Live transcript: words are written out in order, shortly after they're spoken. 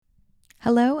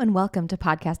Hello and welcome to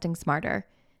Podcasting Smarter.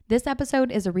 This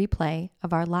episode is a replay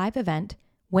of our live event,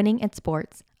 Winning at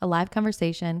Sports, a live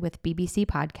conversation with BBC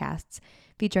Podcasts,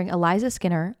 featuring Eliza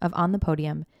Skinner of On the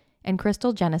Podium and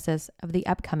Chrystal Genesis of the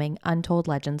upcoming Untold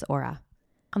Legends Aura.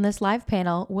 On this live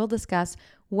panel, we'll discuss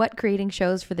what creating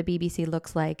shows for the BBC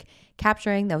looks like,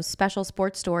 capturing those special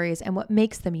sports stories and what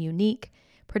makes them unique,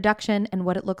 production and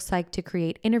what it looks like to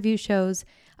create interview shows,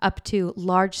 up to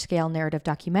large-scale narrative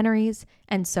documentaries,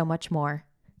 and so much more.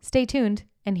 Stay tuned,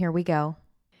 and here we go.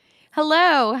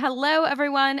 Hello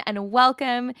everyone, and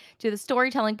welcome to the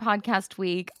Storytelling Podcast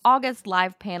Week August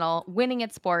live panel, Winning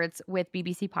at Sports with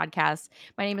BBC Podcasts.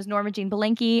 My name is Norma Jean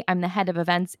Belenke. I'm the head of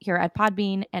events here at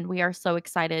Podbean, and we are so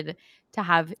excited to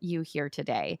have you here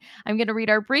today. I'm going to read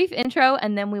our brief intro,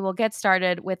 and then we will get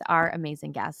started with our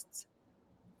amazing guests.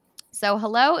 So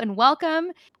hello and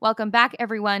welcome. Welcome back,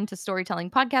 everyone, to Storytelling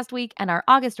Podcast Week and our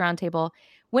August Roundtable,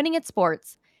 Winning at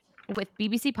Sports with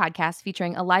BBC Podcasts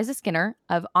featuring Eliza Skinner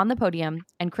of On the Podium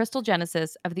and Chrystal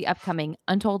Genesis of the upcoming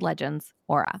Untold Legends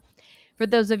Aura. For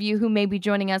those of you who may be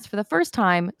joining us for the first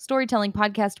time, Storytelling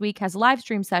Podcast Week has live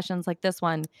stream sessions like this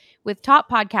one with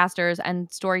top podcasters and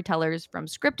storytellers from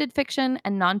scripted fiction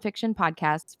and nonfiction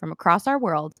podcasts from across our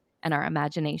world and our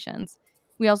imaginations.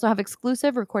 We also have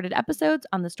exclusive recorded episodes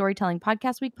on the Storytelling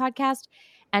Podcast Week podcast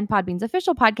and Podbean's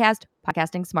official podcast,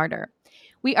 Podcasting Smarter.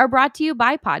 We are brought to you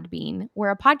by Podbean. We're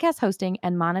a podcast hosting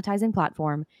and monetizing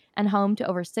platform and home to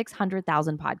over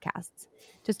 600,000 podcasts.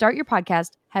 To start your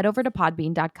podcast, head over to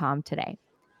podbean.com today.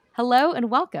 Hello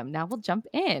and welcome. Now we'll jump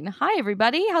in. Hi,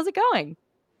 everybody. How's it going?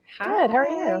 Good. How are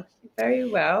you? Very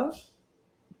well.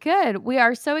 Good. We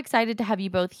are so excited to have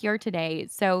you both here today.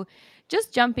 So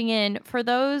just jumping in, for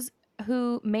those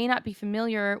who may not be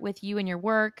familiar with you and your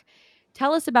work,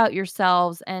 tell us about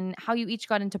yourselves and how you each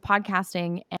got into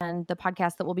podcasting and the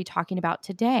podcast that we'll be talking about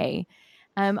today.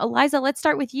 Eliza, let's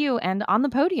start with you and On the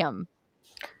Podium.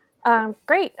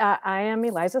 Great. I am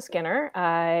Eliza Skinner.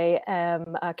 I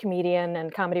am a comedian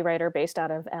and comedy writer based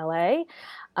out of LA.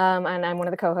 And I'm one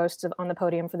of the co-hosts of On the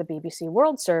Podium for the BBC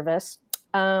World Service.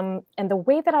 And the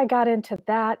way that I got into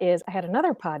that is I had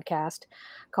another podcast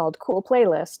called Cool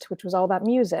Playlist, which was all about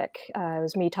music. It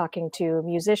was me talking to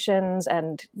musicians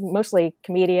and mostly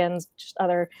comedians, just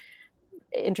other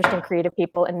interesting creative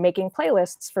people, and making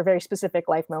playlists for very specific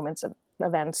life moments, of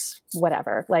events,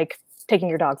 whatever, like taking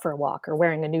your dog for a walk or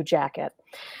wearing a new jacket.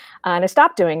 And I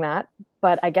stopped doing that,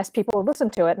 but I guess people would listen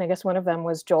to it. And I guess one of them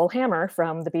was Joel Hammer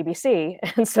from the BBC.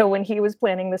 And so when he was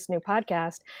planning this new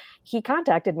podcast, he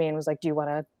contacted me and was like, do you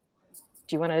want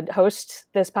to host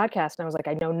this podcast? And I was like,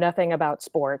 I know nothing about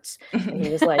sports. And he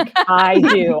was like, I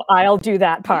do. I'll do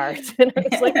that part. And I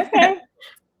was like, okay.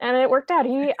 And it worked out.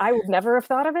 I would never have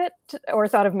thought of it or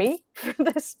thought of me for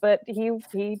this, but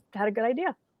he had a good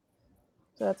idea.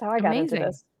 So that's how I got into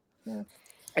this. Yeah.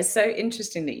 It's so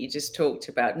interesting that you just talked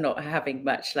about not having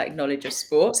much like knowledge of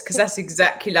sports, because that's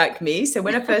exactly like me. So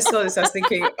when I first saw this, I was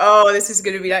thinking, oh, this is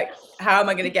going to be like, how am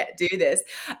I going to do this?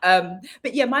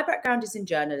 But yeah, my background is in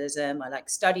journalism. I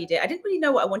studied it. I didn't really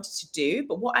know what I wanted to do,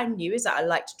 but what I knew is that I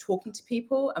liked talking to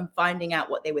people and finding out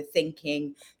what they were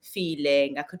thinking,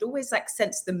 feeling. I could always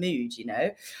sense the mood,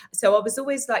 So I was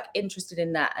always interested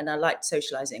in that, and I liked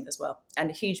socializing as well, and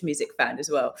a huge music fan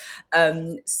as well.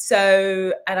 And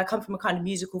I come from a kind of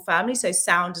musical family, so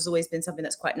sound has always been something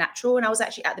that's quite natural. And I was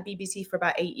actually at the BBC for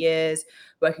about 8 years,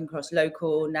 working across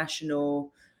local,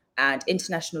 national, and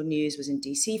international news. Was in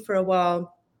DC for a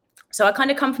while. So I kind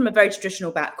of come from a very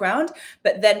traditional background,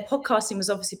 but then podcasting was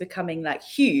obviously becoming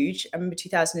huge. I remember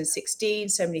 2016,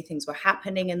 so many things were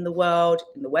happening in the world,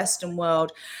 in the Western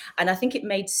world. And I think it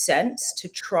made sense to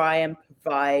try and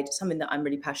provide something that I'm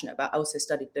really passionate about. I also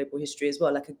studied global history as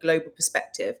well, a global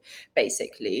perspective,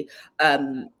 basically.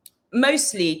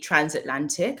 Mostly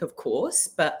transatlantic, of course,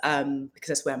 but because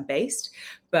that's where I'm based.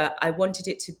 But I wanted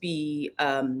it to be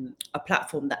a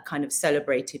platform that kind of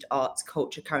celebrated arts,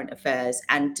 culture, current affairs,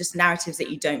 and just narratives that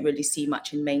you don't really see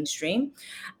much in mainstream.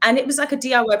 And it was like a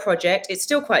DIY project. It's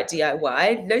still quite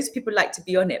DIY. Loads of people like to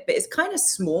be on it, but it's kind of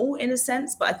small in a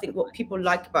sense. But I think what people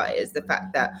like about it is the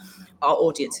fact that our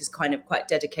audience is kind of quite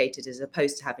dedicated, as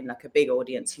opposed to having a big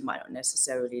audience who might not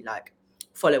necessarily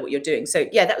follow what you're doing. So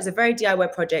yeah, that was a very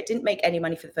DIY project. Didn't make any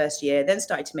money for the first year, then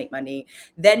started to make money.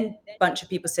 Then a bunch of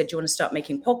people said, do you want to start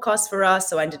making podcasts for us?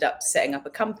 So I ended up setting up a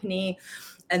company.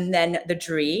 And then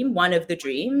one of the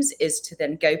dreams is to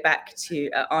then go back to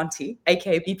Auntie,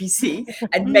 aka BBC,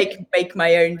 and make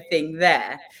my own thing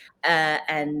there.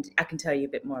 And I can tell you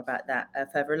a bit more about that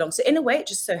further along. So in a way, it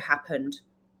just so happened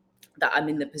that I'm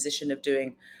in the position of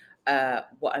doing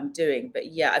what I'm doing.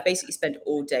 But yeah, I basically spend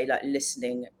all day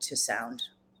listening to sound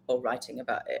or writing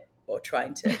about it or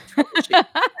trying to troubleshoot.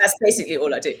 That's basically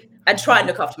all I do. And try and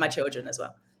look after my children as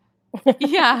well.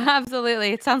 Yeah,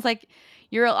 absolutely. It sounds like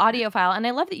you're an audiophile. And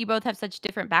I love that you both have such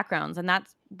different backgrounds. And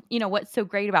that's, what's so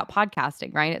great about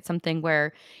podcasting, right? It's something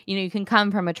where, you can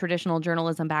come from a traditional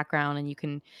journalism background and you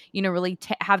can, really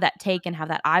have that take and have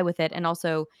that eye with it. And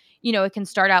also, it can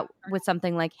start out with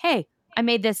something like, hey, I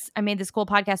made this cool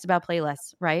podcast about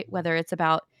playlists, right? Whether it's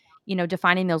about,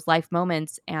 defining those life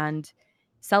moments and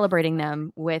celebrating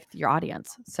them with your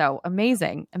audience. So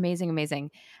amazing, amazing,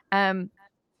 amazing. Well,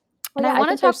 And I yeah, I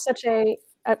want to think talk. there's such a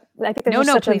I think there's No, just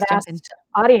no, such a please jump in. vast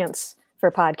audience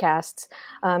for podcasts,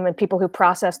 and people who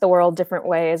process the world different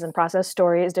ways and process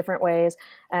stories different ways,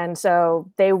 and so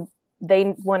they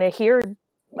want to hear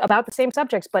about the same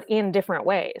subjects but in different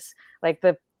ways. Like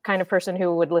the kind of person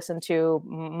who would listen to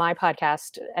my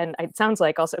podcast, and it sounds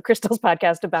like also Chrystal's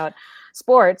podcast about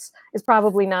sports, is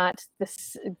probably not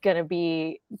going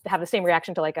to have the same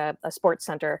reaction to like a sports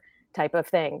center type of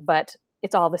thing, but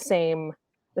it's all the same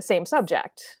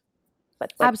subject.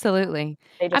 But like, Absolutely.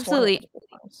 they just want Absolutely.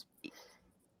 it.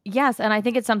 Yes, and I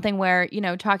think it's something where,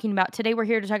 talking about today we're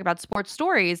here to talk about sports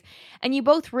stories, and you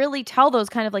both really tell those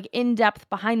kind of like in-depth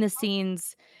behind the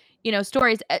scenes,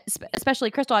 stories,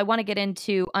 especially Chrystal. I want to get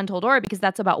into Untold Aura because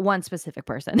that's about one specific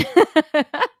person.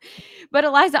 But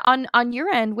Eliza, on your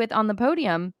end with On the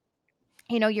Podium,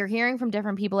 you're hearing from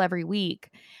different people every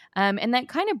week. And that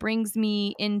kind of brings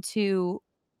me into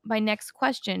my next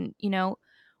question,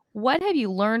 what have you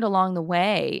learned along the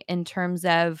way in terms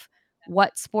of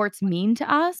what sports mean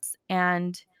to us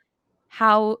and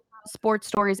how sports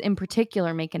stories in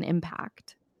particular make an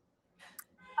impact?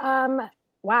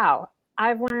 Wow,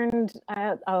 I've learned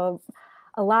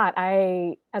a lot.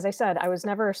 As I said, I was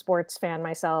never a sports fan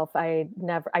myself. I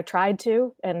tried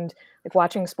to, and like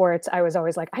watching sports, I was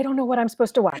always like, I don't know what I'm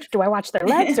supposed to watch. Do I watch their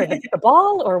legs or the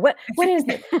ball or what is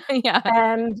it? Yeah.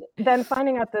 And then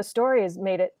finding out the stories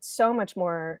made it so much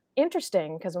more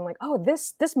interesting because I'm like, oh,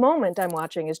 this moment I'm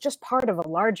watching is just part of a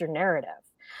larger narrative.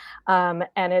 And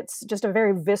it's just a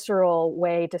very visceral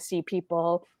way to see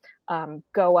people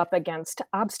go up against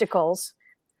obstacles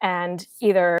and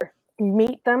either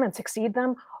meet them and succeed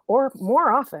them, or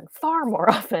far more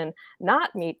often,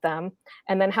 not meet them,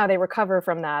 and then how they recover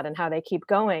from that and how they keep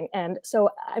going. And so,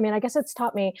 I mean, I guess it's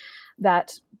taught me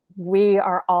that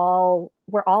we're all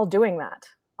doing that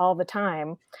all the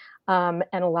time. And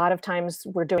a lot of times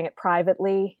we're doing it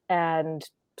privately and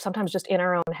sometimes just in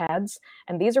our own heads.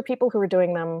 And these are people who are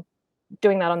doing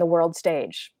that on the world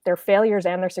stage. Their failures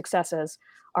and their successes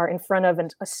are in front of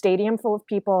a stadium full of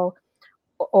people,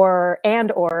 or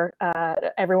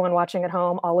everyone watching at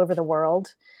home all over the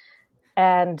world,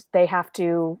 and they have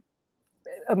to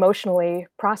emotionally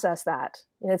process that.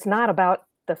 And it's not about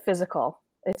the physical.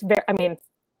 They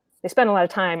spend a lot of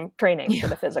time training for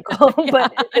the physical,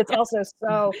 but it's also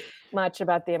so much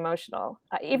about the emotional.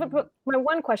 My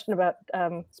one question about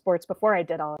sports before I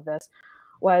did all of this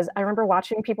was, I remember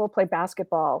watching people play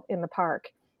basketball in the park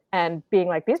and being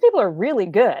like, these people are really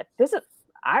good.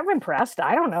 I'm impressed.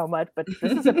 I don't know much, but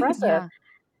this is impressive. Yeah.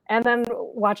 And then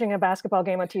watching a basketball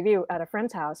game on TV at a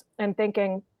friend's house and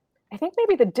thinking, I think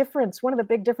maybe one of the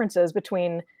big differences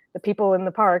between the people in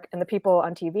the park and the people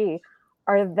on TV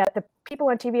are that the people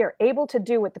on TV are able to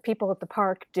do what the people at the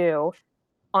park do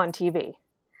on TV,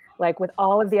 like with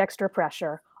all of the extra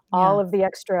pressure, all of the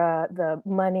extra, the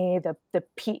money,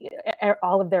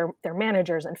 all of their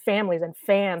managers and families and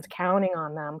fans counting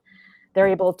on them. They're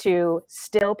able to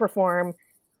still perform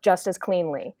just as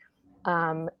cleanly.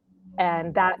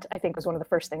 And that, I think, was one of the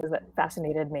first things that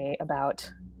fascinated me about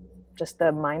just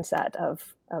the mindset of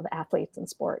athletes in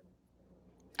sport.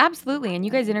 Absolutely. And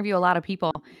you guys interview a lot of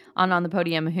people on the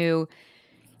Podium who,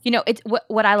 it's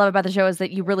what I love about the show is that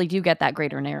you really do get that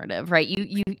greater narrative, right?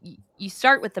 You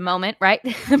start with the moment, right?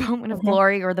 The moment of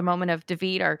glory or the moment of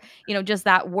defeat, or, just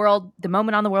the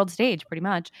moment on the world stage, pretty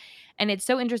much. And it's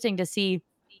so interesting to see,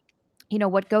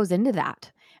 what goes into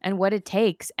that and what it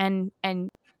takes. And,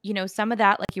 some of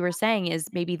that, like you were saying, is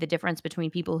maybe the difference between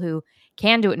people who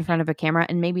can do it in front of a camera,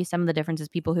 and maybe some of the difference is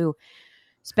people who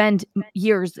spend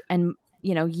years and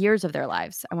years of their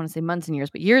lives. I want to say months and years,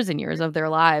 but years and years of their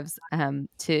lives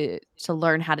to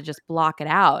learn how to just block it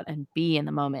out and be in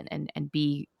the moment and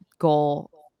be goal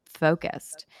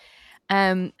focused.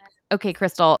 Okay,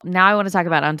 Chrystal, now I want to talk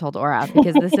about Untold Aura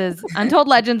because this is Untold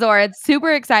Legends Aura. It's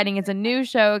super exciting. It's a new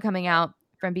show coming out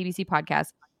from BBC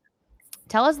Podcast.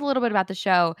 Tell us a little bit about the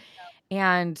show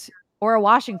and Aura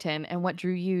Washington and what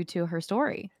drew you to her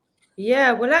story.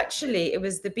 Yeah, well, actually, it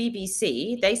was the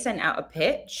BBC. They sent out a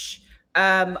pitch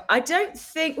I don't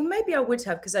think, well, maybe I would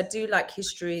have, because I do like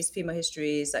histories, female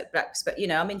histories, like blacks, but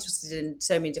I'm interested in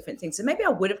so many different things. So maybe I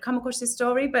would have come across this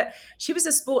story, but she was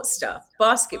a sports star,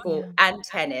 basketball and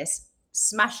tennis,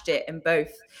 smashed it in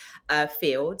both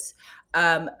fields.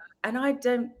 And I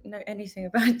don't know anything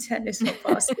about tennis or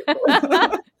basketball.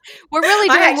 We're really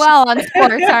doing well on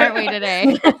sports, aren't we, today?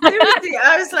 Seriously,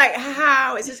 I was like,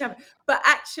 how is this happening? But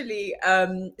actually,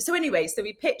 so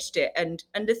we pitched it, and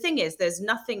the thing is, there's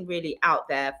nothing really out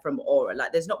there from Aura.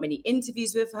 Like, there's not many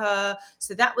interviews with her.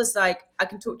 So that was like, I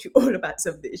can talk to you all about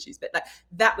some of the issues, but like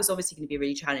that was obviously going to be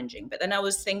really challenging. But then I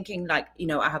was thinking, like,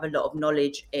 I have a lot of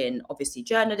knowledge in obviously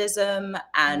journalism,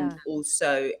 and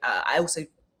also I also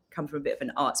come from a bit of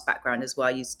an arts background as well.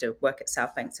 I used to work at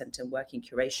South Bank Centre and work in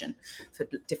curation for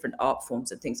different art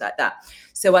forms and things like that.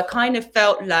 So I kind of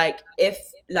felt like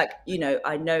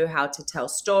I know how to tell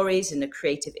stories in a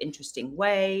creative, interesting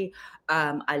way.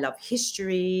 I love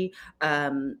history.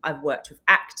 I've worked with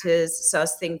actors. So I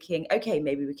was thinking, okay,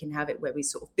 maybe we can have it where we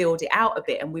sort of build it out a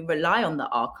bit and we rely on the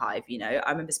archive. I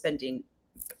remember spending,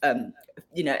 a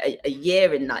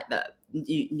year in like the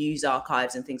news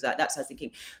archives and things like that. So I was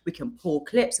thinking we can pull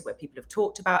clips of where people have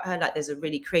talked about her. Like, there's a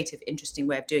really creative, interesting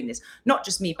way of doing this. Not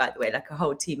just me, by the way, like a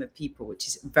whole team of people, which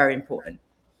is very important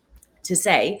to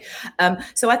say.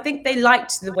 So I think they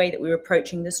liked the way that we were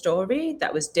approaching the story.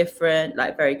 That was different,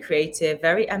 like very creative,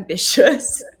 very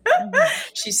ambitious.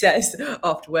 She says,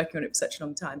 after working on it for such a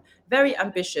long time, very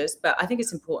ambitious. But I think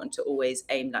it's important to always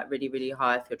aim like really, really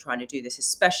high if you're trying to do this,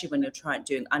 especially when you're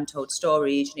doing untold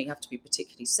stories. You have to be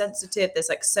particularly sensitive. There's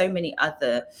like so many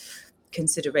other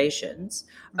considerations.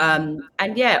 And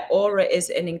yeah, Aura is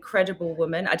an incredible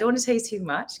woman. I don't want to say too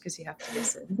much because you have to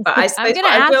listen. But I'm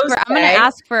gonna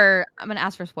ask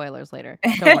for spoilers later.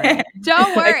 Don't worry.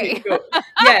 Don't worry. Okay, cool.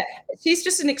 Yeah, she's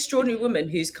just an extraordinary woman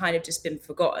who's kind of just been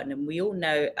forgotten. And we all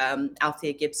know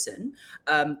Althea Gibson,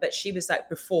 but she was like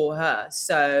before her.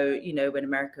 So, when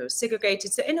America was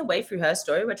segregated. So in a way, through her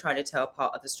story, we're trying to tell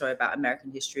part of the story about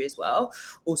American history as well.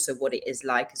 Also what it is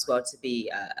like as well to be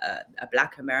a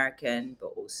Black American, but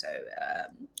also,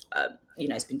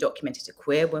 it's been documented a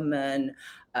queer woman,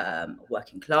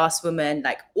 working class woman,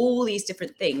 like all these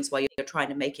different things while you're trying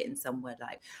to make it in somewhere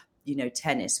like,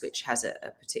 tennis, which has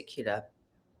a particular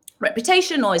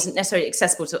reputation or isn't necessarily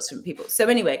accessible to lots of different people. So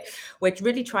anyway, we're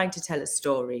really trying to tell a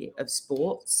story of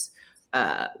sports,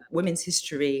 women's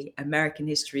history, American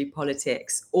history,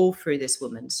 politics, all through this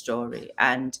woman's story.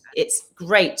 And it's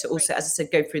great to also, as I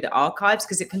said, go through the archives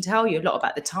because it can tell you a lot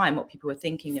about the time, what people were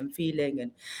thinking and feeling.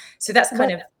 And so that's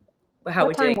kind of how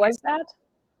we're doing it. What time was that?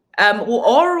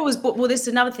 Aura was, this is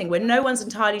another thing where no one's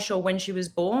entirely sure when she was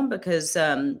born because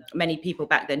many people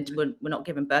back then were not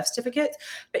given birth certificates,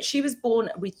 but she was born,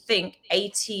 we think,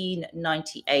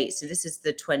 1898. So this is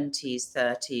the 20s,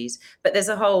 30s, but there's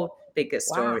a whole bigger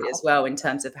story as well in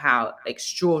terms of how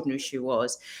extraordinary she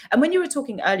was. And when you were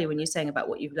talking earlier, when you're saying about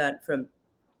what you've learned from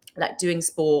like doing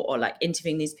sport or like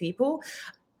interviewing these people,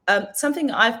 something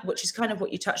which is kind of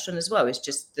what you touched on as well, is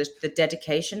just the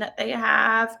dedication that they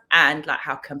have and like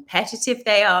how competitive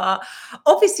they are.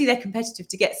 Obviously, they're competitive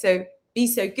to be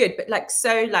so good, but like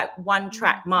so like one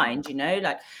track mind,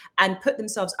 and put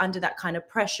themselves under that kind of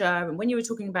pressure. And when you were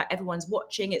talking about everyone's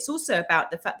watching, it's also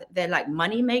about the fact that they're like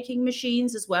money making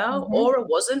machines as well. Aura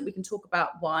wasn't. We can talk about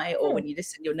why, or when you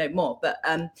listen, you'll know more. But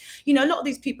a lot of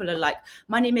these people are like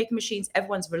money making machines.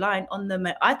 Everyone's relying on them.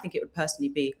 I think it would personally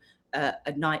be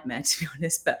a nightmare, to be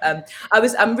honest. But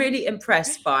I'm really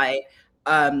impressed by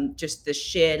just the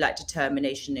sheer like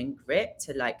determination and grit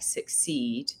to like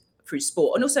succeed through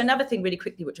sport. And also another thing really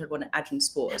quickly, which I'd want to add from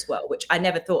sport as well, which I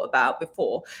never thought about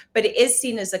before, but it is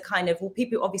seen as a kind of,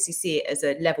 people obviously see it as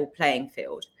a level playing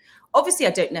field. Obviously,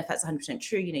 I don't know if that's 100%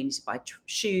 true. You need to buy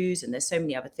shoes, and there's so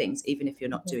many other things, even if you're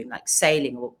not doing like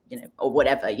sailing or, or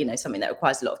whatever, something that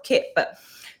requires a lot of kit. But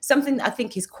something that I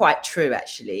think is quite true,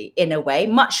 actually, in a way,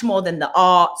 much more than the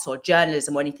arts or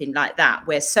journalism or anything like that,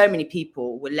 where so many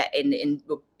people were let in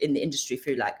the industry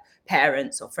through like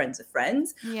parents or friends of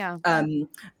friends. Yeah.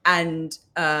 And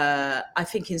I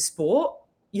think in sport,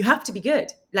 you have to be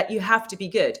good. Like, you have to be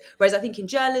good. Whereas I think in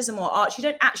journalism or arts, you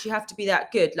don't actually have to be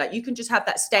that good. Like, you can just have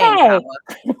that staying power.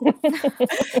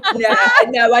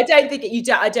 No, I don't think you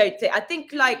do. I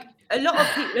think like a lot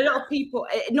of people,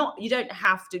 you don't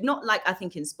have to, not like I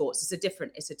think in sports, it's a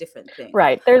different thing.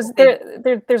 Right. There's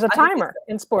a timer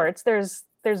in sports. There's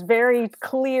very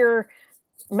clear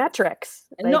metrics.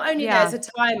 And not only Yeah. there's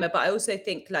a timer, but I also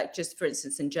think, like, just for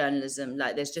instance, in journalism,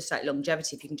 like there's just like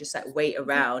longevity. If you can just like wait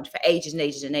around for ages and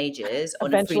ages and ages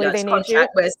on a Eventually they freelance need you.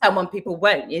 contract, whereas some people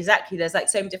won't. Exactly. There's like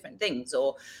so many different things,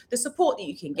 or the support that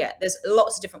you can get. There's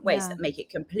lots of different ways Yeah. that make it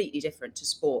completely different to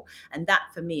sport. And that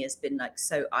for me has been like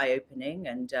so eye-opening,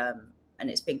 and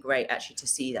it's been great actually to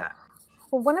see that.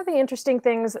 Well, one of the interesting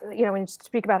things, you know, when you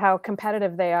speak about how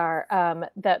competitive they are,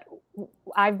 that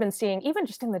I've been seeing, even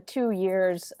just in the 2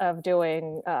 years of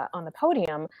doing on the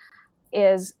podium,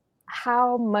 is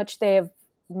how much they have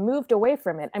moved away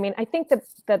from it. I mean, I think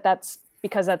that's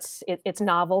because it's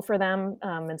novel for them,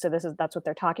 and so that's what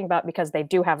they're talking about, because they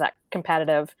do have that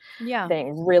competitive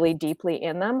thing really deeply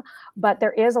in them. But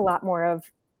there is a lot more of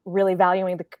really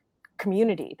valuing the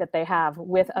community that they have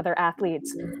with other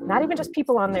athletes, not even just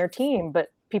people on their team, but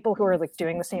people who are like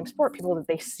doing the same sport, people that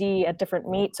they see at different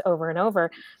meets over and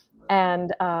over.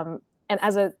 And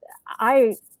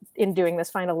I, in doing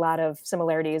this, find a lot of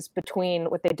similarities between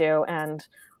what they do and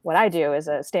what I do as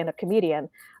a stand-up comedian.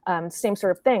 Same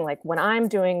sort of thing. Like when I'm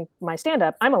doing my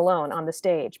stand-up, I'm alone on the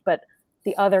stage, but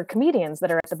the other comedians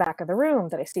that are at the back of the room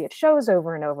that I see at shows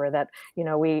over and over, that, you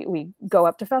know, we go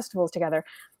up to festivals together,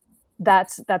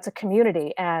 that's a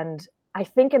community. And I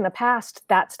think in the past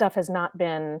that stuff has not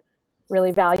been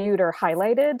really valued or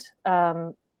highlighted.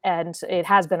 And it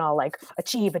has been all like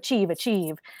achieve.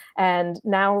 And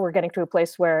now we're getting to a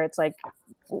place where it's like,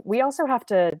 we also have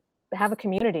to have a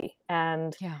community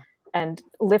and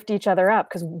lift each other up,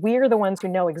 because we're the ones who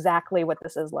know exactly what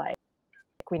this is like.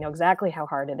 We know exactly how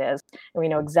hard it is, and we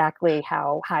know exactly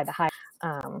how high the high.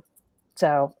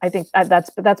 So I think that's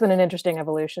been an interesting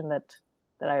evolution that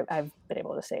I've been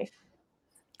able to see.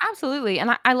 Absolutely.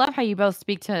 And I love how you both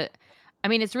speak to, I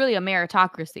mean, it's really a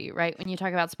meritocracy, right? When you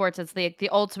talk about sports, it's the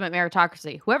ultimate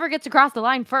meritocracy. Whoever gets across the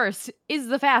line first is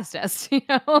the fastest, you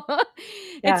know?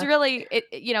 It's Yeah. really,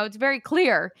 you know, it's very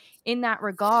clear in that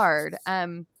regard.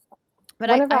 But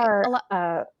One of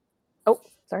our, oh,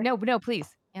 sorry. No,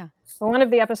 please. Yeah. Well, one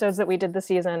of the episodes that we did this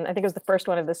season, I think it was the first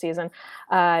one of the season,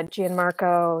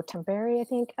 Gianmarco Tamberi, I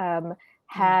think,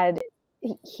 had,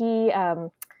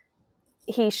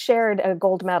 he shared a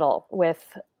gold medal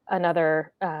with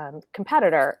another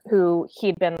competitor who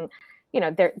he'd been, you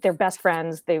know, they're best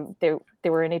friends. They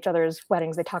were in each other's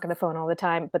weddings. They talk on the phone all the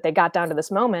time, but they got down to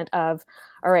this moment of,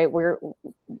 all right, we're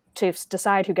to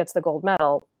decide who gets the gold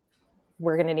medal.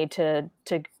 We're going to need to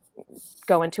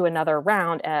go into another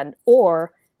round, and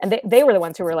they were the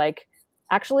ones who were like,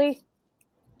 actually,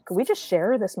 could we just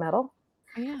share this medal?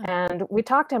 Yeah. And we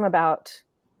talked to him about,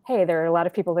 hey, there are a lot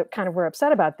of people that kind of were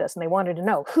upset about this, and they wanted to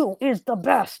know who is the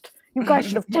best. You guys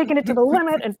should have taken it to the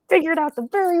limit and figured out the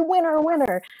very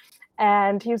winner.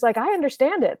 And he was like, I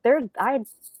understand it.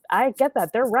 I get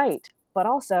that. They're right. But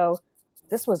also,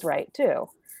 this was right too.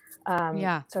 So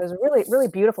it was a really, really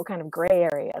beautiful kind of gray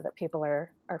area that people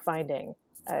are finding.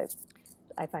 I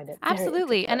find it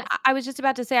absolutely. And I was just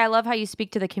about to say, I love how you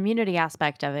speak to the community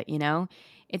aspect of it. You know,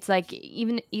 it's like,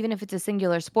 even if it's a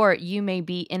singular sport, you may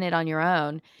be in it on your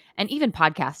own, and even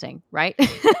podcasting, right?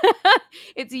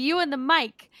 It's you and the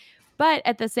mic. But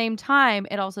at the same time,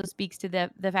 it also speaks to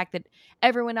the fact that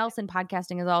everyone else in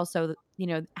podcasting is also, you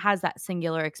know, has that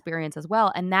singular experience as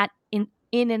well. And that in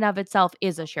and of itself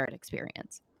is a shared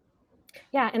experience.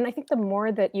 Yeah, and I think the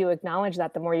more that you acknowledge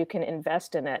that, the more you can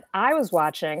invest in it. I was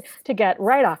watching, to get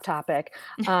right off topic,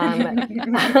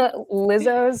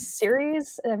 Lizzo's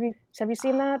series. Have you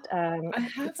seen that? I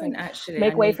haven't actually.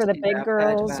 Make Way for the Big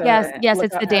Girls. Yes, Look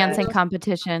it's Up the dancing Girls.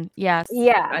 competition. Yes.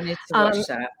 Yeah, I need to watch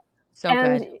that. So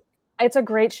and good. it's a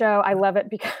great show. I love it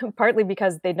partly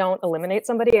because they don't eliminate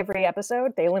somebody every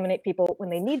episode. They eliminate people when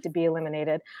they need to be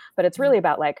eliminated. But it's really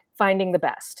about like finding the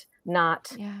best, not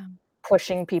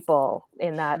pushing people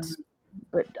in that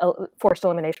forced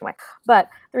elimination way. But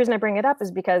the reason I bring it up is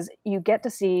because you get to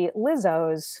see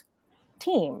Lizzo's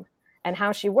team and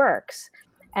how she works.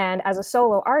 And as a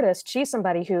solo artist, she's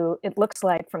somebody who, it looks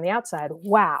like from the outside,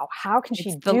 wow, how can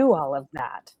she do all of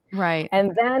that? Right.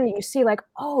 And then you see like,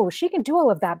 oh, she can do all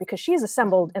of that because she's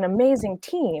assembled an amazing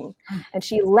team, and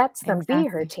she lets them be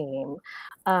her team.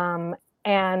 And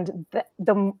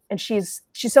she's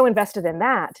so invested in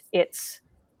that, it's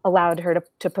allowed her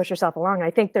to push herself along. I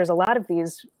think there's a lot of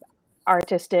these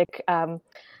artistic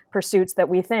pursuits that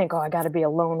we think, oh, I got to be a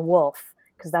lone wolf,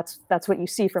 because that's what you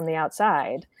see from the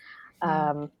outside.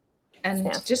 And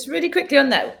just really quickly on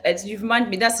that, as you've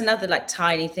reminded me, that's another like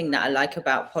tiny thing that I like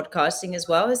about podcasting as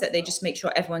well, is that they just make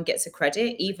sure everyone gets a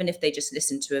credit, even if they just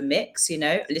listen to a mix,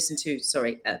 listen to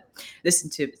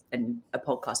a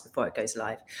podcast before it goes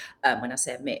live. When I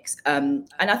say a mix, and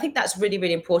I think that's really,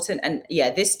 really important. And yeah,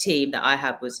 this team that I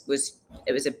had was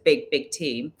a big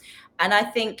team, and I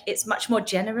think it's much more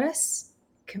generous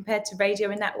compared to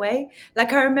radio in that way.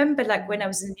 Like I remember like when I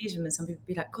was in the newsroom and some people would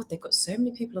be like, God, they've got so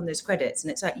many people on those credits.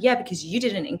 And it's like, yeah, because you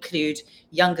didn't include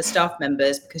younger staff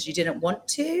members because you didn't want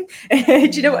to. Do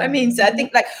you know what I mean? So I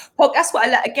think like that's what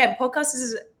I like. Again, podcasts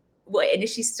is what it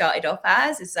initially started off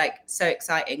as. It's like so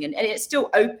exciting and it's still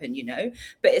open,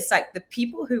 but it's like the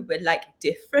people who were like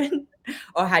different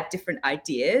or had different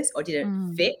ideas or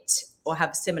didn't fit or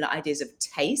have similar ideas of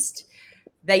taste,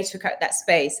 they took out that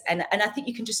space. And I think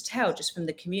you can just tell just from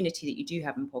the community that you do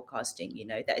have in podcasting,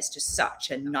 that it's just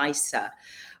such a nicer,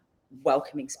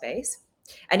 welcoming space.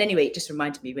 And anyway, it just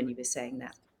reminded me when you were saying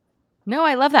that. No,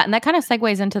 I love that. And that kind of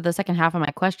segues into the second half of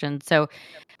my question. So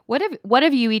what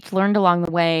have you each learned along the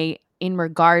way in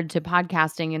regard to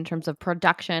podcasting in terms of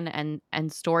production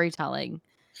and storytelling?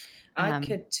 I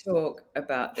could talk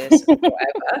about this forever.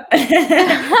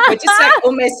 We're just like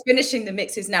almost finishing the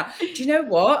mixes now. Do you know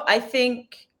what? I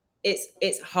think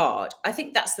it's hard. I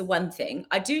think that's the one thing.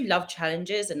 I do love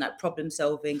challenges and like problem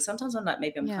solving. Sometimes I'm like,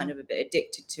 maybe I'm kind of a bit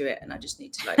addicted to it and I just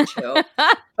need to like chill.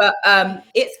 But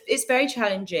it's very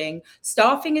challenging.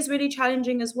 Staffing is really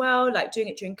challenging as well. Like doing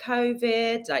it during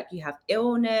COVID, like you have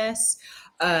illness,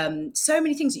 so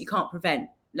many things that you can't prevent.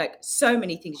 Like so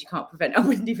many things you can't prevent. I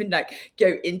wouldn't even like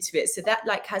go into it. So that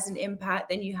like has an impact.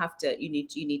 Then you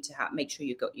need to make sure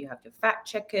you have your fact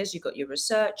checkers, you got your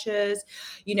researchers,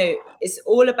 it's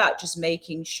all about just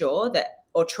making sure that,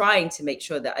 or trying to make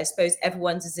sure that I suppose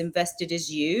everyone's as invested as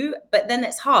you, but then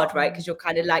it's hard, right? Because you're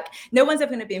kind of like, no one's ever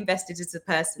going to be invested as the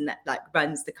person that like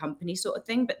runs the company sort of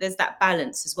thing. But there's that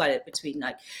balance as well between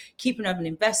like keeping everyone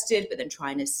invested, but then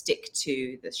trying to stick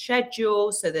to the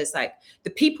schedule. So there's like the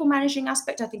people managing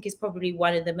aspect, I think is probably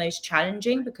one of the most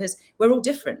challenging because we're all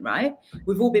different, right?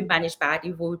 We've all been managed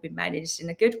badly, we've all been managed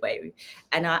in a good way.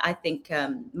 And I think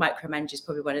micromanage is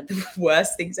probably one of the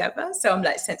worst things ever. So I'm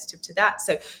like sensitive to that.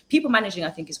 So people managing, I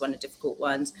think, is one of the difficult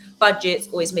ones. Budgets,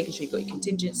 always making sure you've got your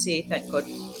contingency. Thank God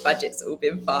budgets all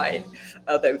been fine,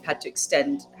 although we've had to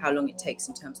extend how long it takes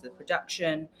in terms of the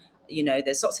production.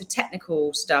 There's lots of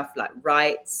technical stuff like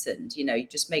rights and, you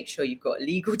just make sure you've got a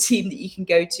legal team that you can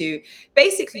go to.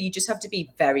 Basically, you just have to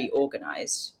be very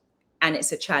organized. And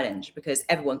it's a challenge because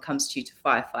everyone comes to you to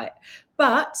firefight.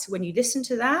 But when you listen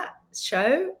to that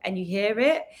show and you hear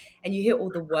it and you hear all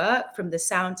the work from the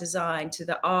sound design to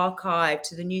the archive,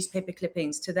 to the newspaper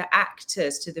clippings, to the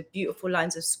actors, to the beautiful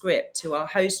lines of script, to our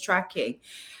host tracking,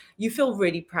 you feel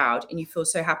really proud and you feel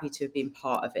so happy to have been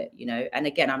part of it, And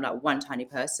again, I'm like one tiny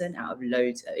person out of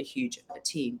loads, a huge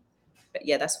team. But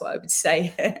yeah, that's what I would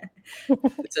say.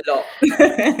 It's a lot.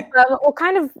 Well,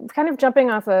 kind of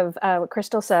jumping off of what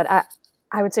Chrystal said,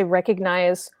 I would say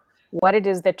recognize what it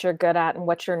is that you're good at and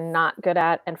what you're not good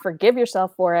at, and forgive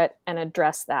yourself for it and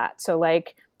address that. So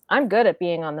like, I'm good at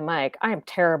being on the mic. I am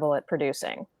terrible at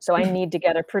producing. So I need to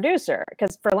get a producer,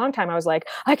 because for a long time I was like,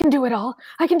 I can do it all.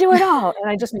 And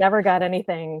I just never got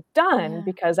anything done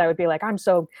because I would be like, I'm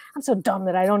so dumb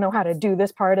that I don't know how to do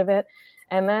this part of it.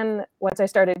 And then once I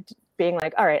started being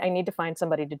like, all right, I need to find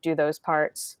somebody to do those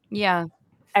parts. Yeah.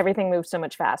 Everything moved so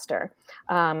much faster.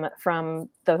 From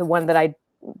the one that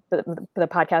the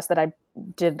podcast that I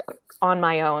did on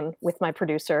my own with my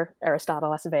producer, Aristotle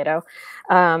Acevedo,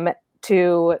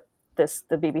 to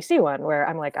the BBC one where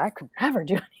I'm like, I could never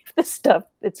do any of this stuff.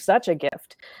 It's such a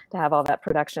gift to have all that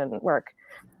production work.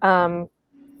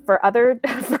 For other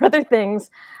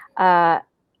things, I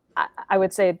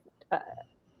would say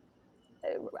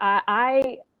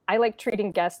I like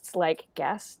treating guests like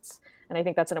guests. And I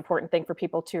think that's an important thing for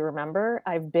people to remember.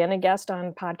 I've been a guest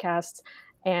on podcasts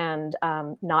and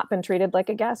not been treated like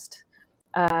a guest.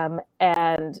 And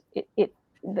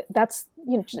that's,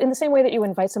 in the same way that you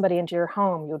invite somebody into your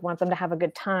home, you would want them to have a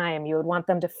good time. You would want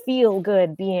them to feel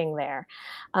good being there.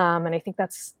 And I think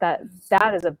that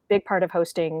is a big part of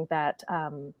hosting that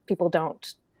people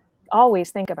don't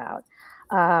always think about.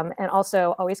 And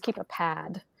also always keep a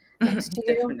pad next to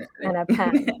you and a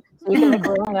pen. So you can make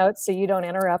little notes so you don't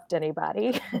interrupt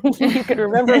anybody. You can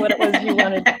remember what it was you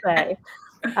wanted to say.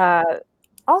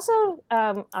 Also,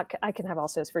 I can have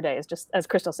alsos for days, just as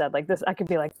Chrystal said, like this, I could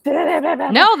be like,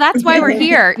 no, that's why we're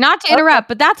here. Not to interrupt,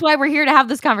 but that's why we're here to have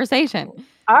this conversation.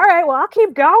 All right, well, I'll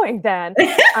keep going then.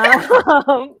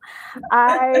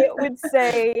 I would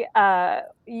say there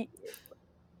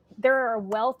are a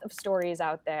wealth of stories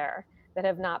out there that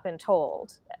have not been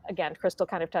told. Again, Chrystal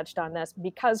kind of touched on this,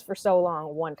 because for so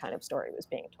long, one kind of story was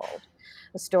being told.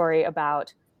 A story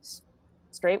about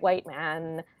straight white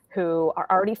men who are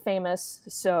already famous,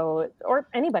 or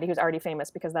anybody who's already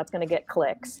famous, because that's going to get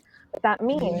clicks. But that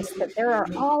means that there are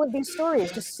all of these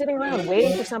stories just sitting around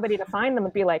waiting for somebody to find them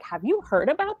and be like, have you heard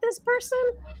about this person?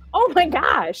 Oh my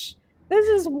gosh, this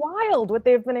is wild what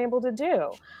they've been able to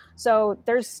do. So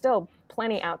there's still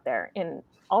plenty out there in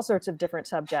all sorts of different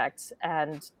subjects.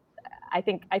 And I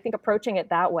think approaching it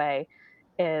that way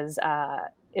is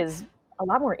a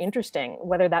lot more interesting,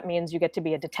 whether that means you get to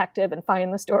be a detective and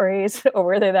find the stories, or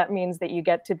whether that means that you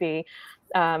get to be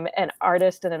an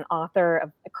artist and an author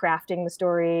of crafting the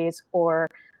stories, or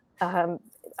an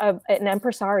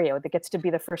impresario that gets to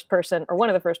be the first person, or one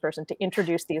of the first person, to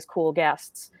introduce these cool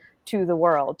guests to the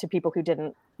world, to people who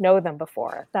didn't know them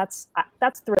before. That's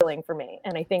thrilling for me.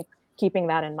 And I think keeping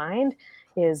that in mind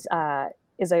is a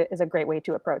great way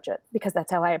to approach it, because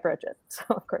that's how I approach it. So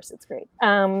of course it's great.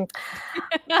 Also,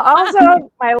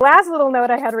 my last little note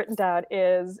I had written down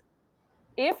is,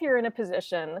 if you're in a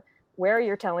position where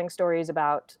you're telling stories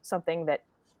about something that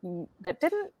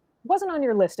wasn't on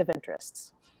your list of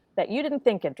interests, that you didn't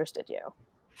think interested you,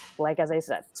 like, as I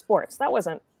said, sports, that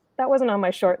wasn't on my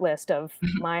short list of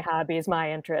my hobbies,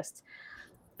 my interests.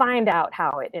 Find out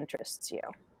how it interests you.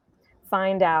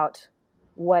 Find out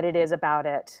what it is about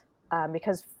it.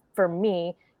 Because for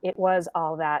me, it was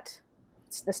all that,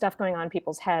 the stuff going on in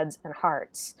people's heads and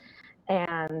hearts.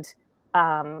 And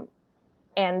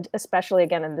especially,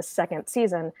 again, in the second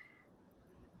season,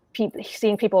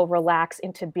 seeing people relax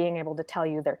into being able to tell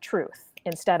you their truth,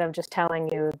 instead of just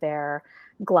telling you their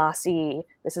glossy,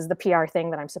 this is the PR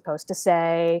thing that I'm supposed to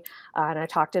say. And I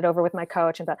talked it over with my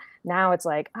coach, and now it's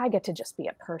like, I get to just be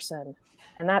a person.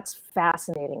 And that's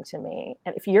fascinating to me.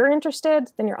 And if you're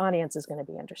interested, then your audience is going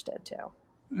to be interested too.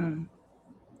 Mm.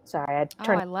 Sorry, I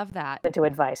turned I love that into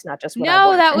advice, not just what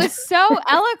No, that was so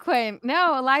eloquent.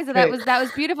 No, Eliza, that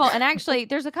was beautiful. And actually,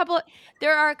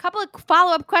 there are a couple of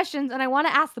follow-up questions, and I want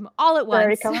to ask them all at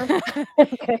once. Okay.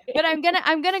 But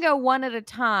I'm gonna go one at a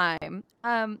time.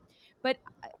 But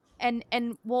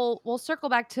we'll circle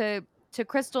back to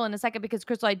Chrystal in a second, because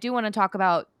Chrystal, I do want to talk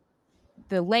about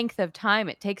the length of time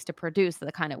it takes to produce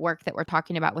the kind of work that we're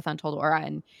talking about with Untold Aura,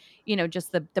 and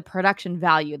just the production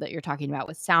value that you're talking about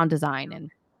with sound design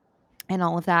and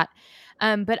all of that.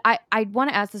 But I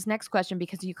want to ask this next question,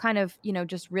 because you kind of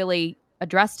just really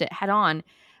addressed it head on,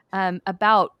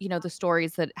 about the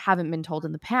stories that haven't been told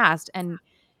in the past. And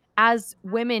as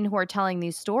women who are telling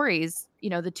these stories,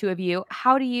 the two of you,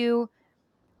 how do you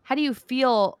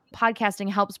feel podcasting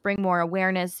helps bring more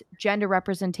awareness, gender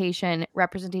representation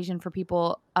for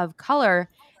people of color,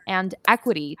 and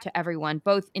equity to everyone,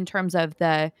 both in terms of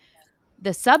the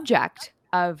subject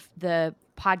of the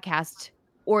podcast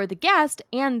or the guest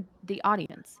and the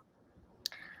audience?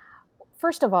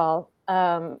 First of all,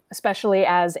 especially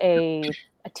as a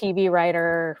TV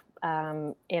writer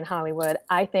in Hollywood,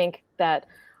 I think that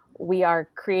we are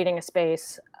creating a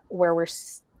space where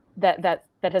that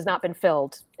has not been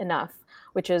filled enough,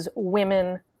 which is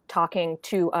women talking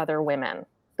to other women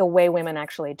the way women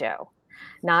actually do,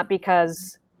 not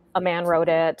because a man wrote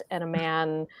it and a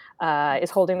man is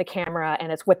holding the camera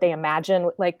and it's what they imagine,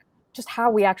 like just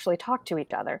how we actually talk to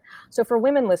each other. So for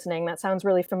women listening, that sounds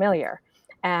really familiar.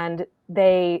 And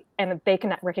they can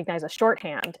recognize a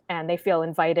shorthand, and they feel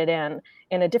invited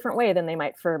in a different way than they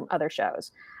might for other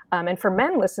shows. And for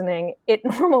men listening, it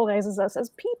normalizes us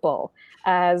as people,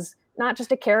 as not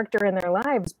just a character in their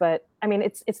lives, but I mean,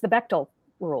 it's the Bechdel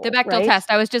rule. The Bechdel right?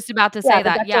 test. I was just about to say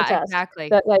that. Yeah, test. exactly.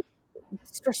 That, like,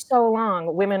 for so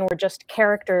long, women were just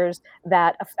characters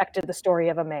that affected the story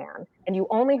of a man. And you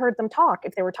only heard them talk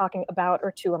if they were talking about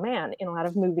or to a man in a lot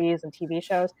of movies and TV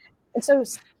shows. And so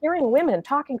hearing women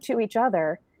talking to each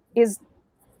other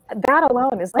that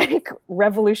alone is like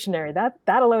revolutionary. That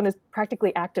alone is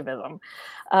practically activism.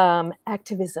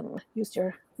 Activism.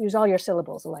 Use all your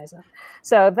syllables, Eliza.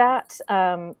 So that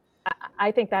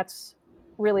I think that's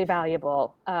really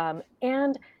valuable.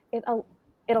 And it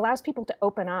allows people to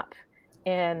open up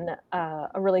in a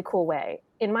really cool way.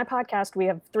 In my podcast, we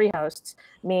have 3 hosts: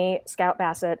 me, Scout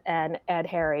Bassett, and Ed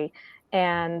Harry.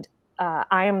 And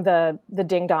I am the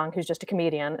ding dong who's just a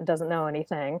comedian and doesn't know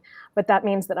anything. But that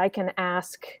means that I can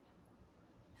ask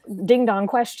ding dong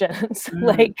questions,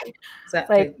 like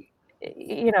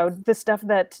the stuff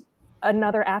that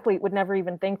another athlete would never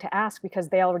even think to ask, because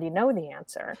they already know the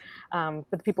answer,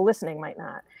 but the people listening might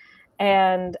not.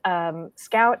 And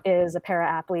Scout is a para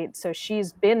athlete, so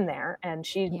she's been there, and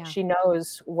she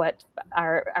knows what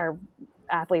our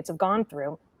athletes have gone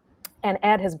through. And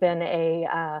Ed has been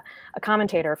a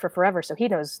commentator for forever, so he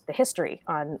knows the history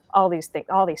on all these things,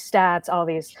 all these stats, all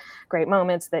these great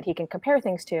moments that he can compare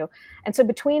things to. And so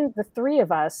between the three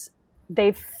of us,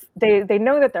 they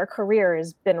know that their career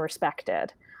has been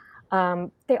respected.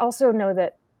 They also know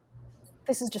that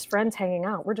this is just friends hanging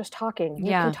out. We're just talking.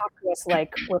 You can talk to us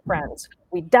like we're friends.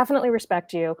 We definitely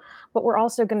respect you, but we're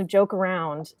also going to joke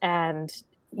around, and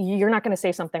you're not going to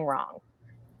say something wrong.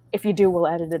 If you do, we'll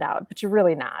edit it out, but you're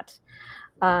really not.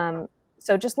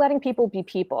 So just letting people be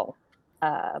people,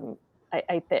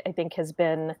 I think has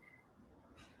been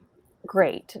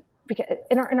great. Because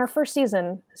in our first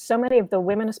season, so many of the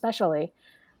women, especially,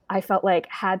 I felt like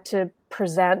had to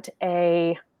present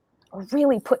a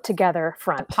really put together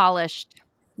front, polished.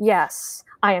 Yes,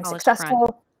 I am successful.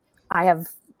 Front.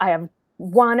 I have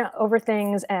won over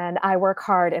things, and I work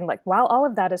hard. And like, while all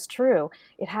of that is true,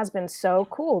 it has been so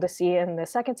cool to see in the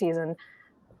second season,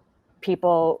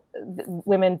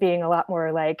 women being a lot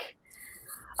more like,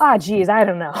 geez, I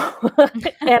don't know.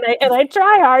 and I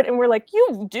try hard, and we're like,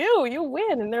 you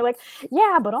win. And they're like,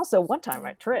 yeah, but also one time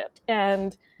I tripped.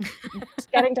 And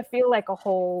just getting to feel like a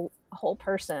whole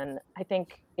person, I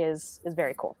think is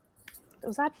very cool.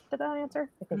 Did that answer?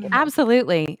 I think it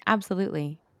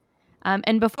Absolutely.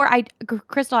 And before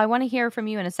Chrystal, I want to hear from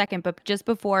you in a second, but just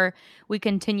before we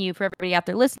continue, for everybody out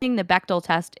there listening, the Bechdel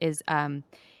test is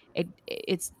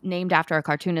it's named after a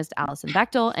cartoonist, Alison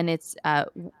Bechdel, and it's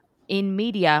in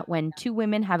media when two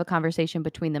women have a conversation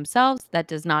between themselves that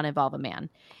does not involve a man.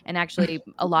 And actually,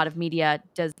 a lot of media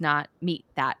does not meet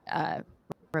that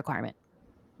requirement.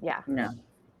 Yeah. No.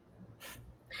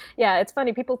 Yeah, it's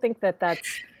funny. People think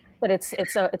it's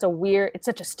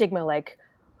such a stigma, like,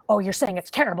 oh, you're saying it's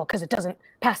terrible because it doesn't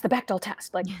pass the Bechdel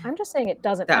test. Like, I'm just saying it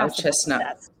doesn't pass the Bechdel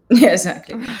test. Yeah,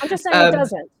 exactly. I'm just saying it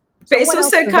doesn't. But it's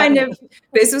also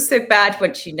but it's also bad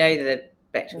once you know the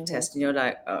Bechdel test and you're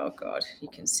like, oh God, you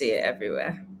can see it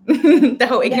everywhere. The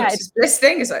whole ignorance is bliss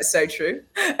thing is like so true.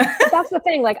 That's the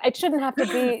thing. Like, it shouldn't have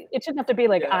to be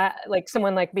like, like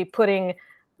someone like me putting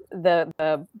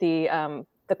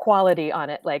the quality on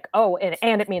it, like, oh,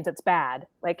 and it means it's bad.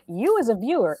 Like, you as a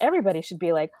viewer, everybody should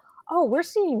be like, oh, we're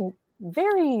seeing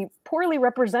very poorly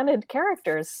represented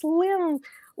characters, slim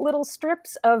little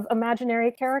strips of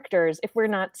imaginary characters, if we're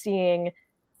not seeing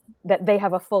that they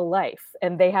have a full life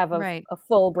and they have a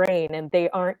full brain, and they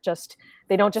don't just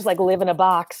like live in a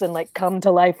box and like come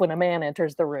to life when a man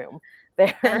enters the room.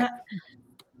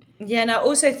 Yeah, and I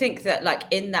also think that like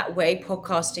in that way,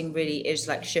 podcasting really is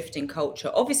like shifting culture.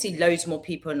 Obviously, loads more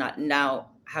people like now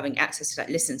having access to like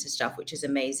listen to stuff, which is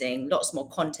amazing. Lots more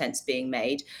content's being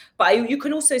made, but you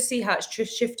can also see how it's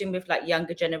shifting with like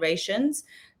younger generations.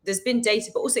 There's been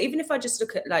data, but also even if I just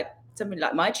look at like something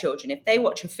like my children, if they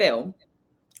watch a film,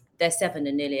 they're 7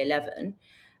 and nearly 11,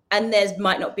 and there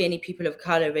might not be any people of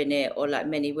color in it or like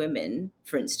many women,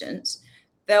 for instance,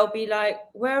 they'll be like,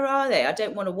 where are they? I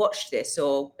don't want to watch this,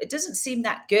 or it doesn't seem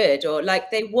that good, or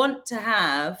like they want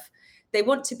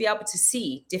to be able to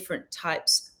see different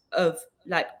types of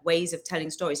like ways of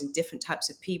telling stories and different types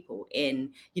of people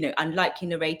in, you know, unlikely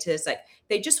narrators. Like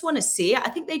they just want to see it. I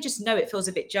think they just know it feels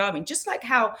a bit jarring, just like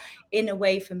how in a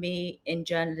way for me in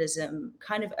journalism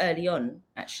kind of early on,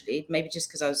 actually, maybe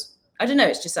just because I don't know,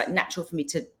 it's just like natural for me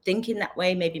to think in that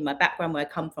way, maybe my background, where I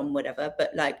come from, whatever,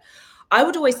 but like I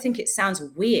would always think it sounds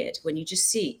weird when you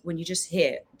just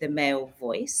hear the male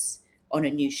voice on a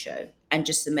news show and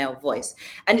just the male voice.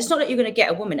 And it's not that you're going to get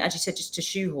a woman, as you said, just to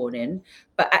shoehorn in,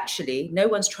 but actually no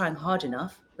one's trying hard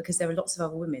enough because there are lots of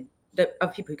other women,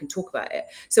 other people who can talk about it.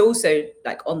 So also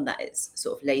like on that, it's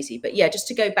sort of lazy. But yeah, just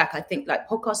to go back, I think like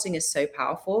podcasting is so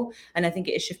powerful, and I think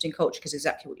it is shifting culture because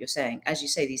exactly what you're saying. As you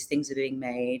say, these things are being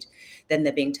made, then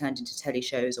they're being turned into telly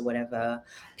shows or whatever.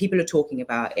 People are talking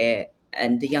about it.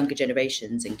 And the younger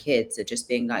generations and kids are just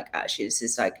being like, actually, this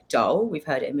is like dull. We've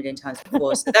heard it a million times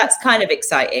before. So that's kind of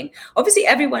exciting. Obviously,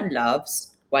 everyone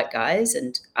loves white guys,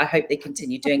 and I hope they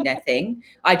continue doing their thing.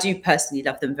 I do personally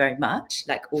love them very much,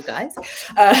 like all guys.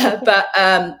 But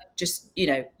just, you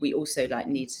know, we also like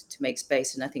need to make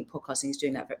space. And I think podcasting is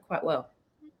doing that quite well.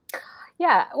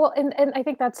 Yeah, well, and I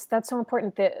think that's so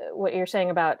important, that what you're saying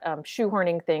about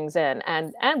shoehorning things in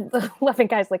and loving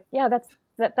guys. Like, yeah,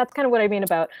 that's kind of what I mean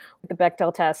about the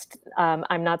Bechdel test.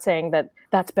 I'm not saying that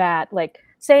that's bad. Like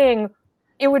saying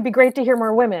it would be great to hear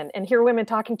more women and hear women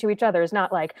talking to each other is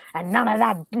not like, and none of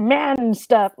that man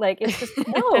stuff. Like, it's just,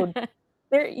 no,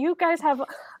 you guys have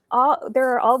there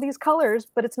are all these colors,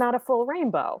 but it's not a full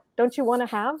rainbow. Don't you want to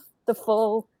have the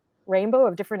full rainbow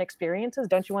of different experiences?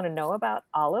 Don't you want to know about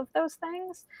all of those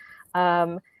things?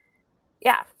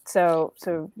 Yeah. So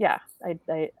yeah, that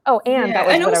was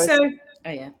and also,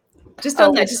 just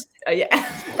on that, Oh yeah.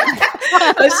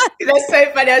 That's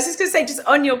so funny. I was just going to say, just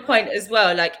on your point as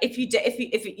well, like if you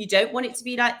don't want it to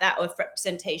be like that, or if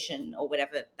representation or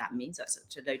whatever that means, that's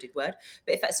such a loaded word,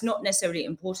 but if that's not necessarily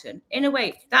important, in a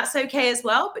way, that's okay as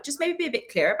well. But just maybe be a bit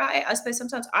clear about it. I suppose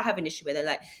sometimes I have an issue where they're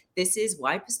like, this is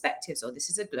wide perspectives, or this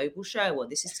is a global show, or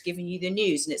this is giving you the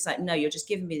news, and it's like, no, you're just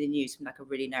giving me the news from like a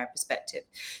really narrow perspective.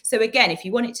 So again, if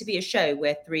you want it to be a show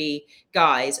where three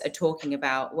guys are talking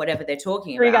about whatever they're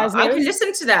talking about, I can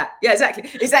listen to that. Yeah, exactly.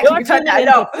 You've heard that a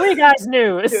lot. Three Guys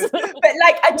News. But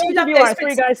like, I do love those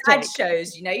Three Guys dad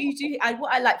shows, you know, you do.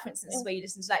 What I like, for instance, is where you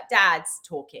listen to like dads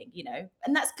talking, you know,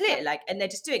 and that's clear, like, and they're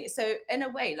just doing it. So in a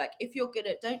way, like, if you're good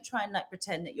at, don't try and like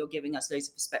pretend that you're giving us loads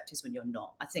of perspectives when you're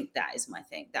not. I think that is my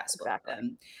thing. That's exactly what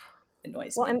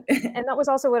annoys me. And that was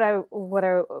also what I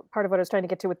part of what I was trying to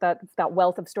get to with that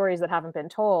wealth of stories that haven't been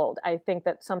told. I think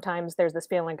that sometimes there's this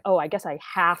feeling, oh, I guess I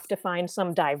have to find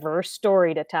some diverse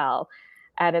story to tell,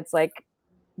 and it's like,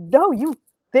 no,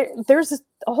 there's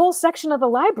a whole section of the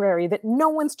library that no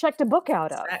one's checked a book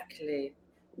out of. Exactly.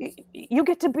 You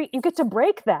get to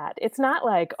break that. It's not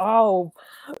like, oh,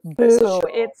 boo. Sure.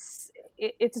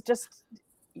 It's just,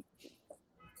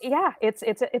 yeah, it's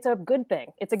a good thing.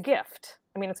 It's a gift.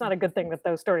 I mean, it's not a good thing that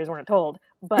those stories weren't told,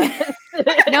 but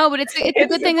no, but it's a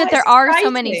good thing that there are so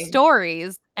many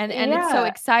stories, and it's so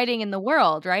exciting in the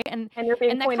world, right? And you're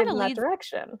being pointed in that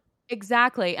direction.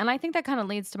 Exactly. And I think that kind of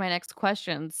leads to my next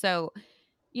question. So,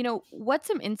 you know, what's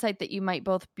some insight that you might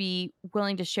both be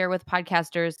willing to share with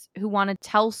podcasters who want to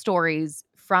tell stories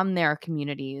from their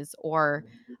communities or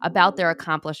about their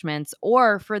accomplishments,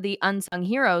 or for the unsung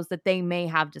heroes that they may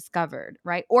have discovered,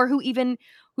 right? Or who even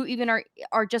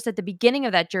are just at the beginning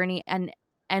of that journey and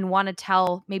want to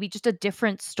tell maybe just a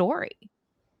different story?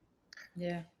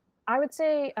 Yeah. I would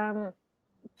say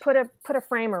put a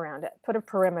frame around it, put a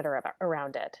perimeter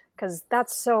around it, because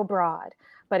that's so broad.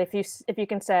 But if you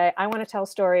can say, I want to tell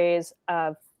stories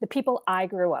of the people I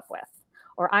grew up with,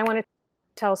 or I want to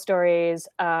tell stories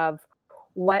of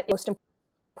what most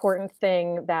important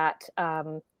thing that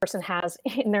person has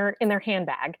in their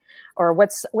handbag, or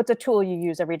what's a tool you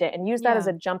use every day, and use that as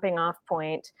a jumping off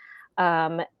point,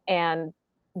 and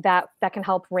that can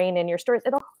help rein in your stories.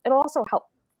 It'll also help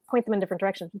point them in different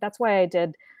directions. That's why I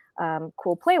did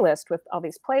Cool Playlist with all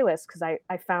these playlists, because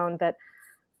I found that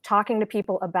talking to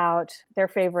people about their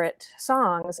favorite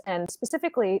songs, and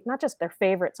specifically not just their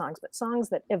favorite songs, but songs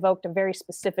that evoked a very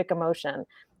specific emotion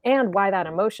and why that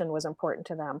emotion was important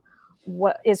to them,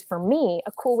 what is for me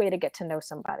a cool way to get to know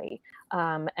somebody,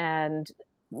 and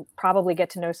probably get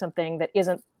to know something that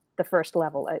isn't the first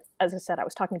level. As I said, I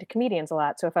was talking to comedians a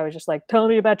lot, so if I was just like, tell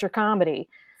me about your comedy,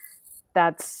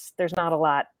 there's not a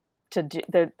lot to do.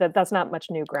 That's not much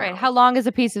new ground. Right. How long is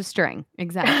a piece of string?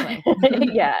 Exactly.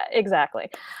 Yeah, exactly.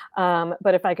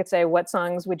 But if I could say, what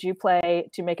songs would you play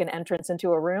to make an entrance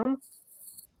into a room?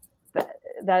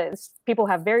 That is, people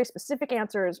have very specific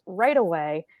answers right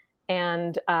away,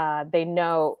 and they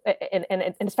know, and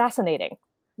it's fascinating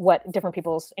what different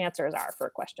people's answers are for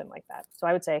a question like that. So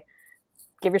I would say,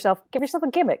 give yourself a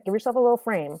gimmick, give yourself a little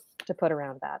frame to put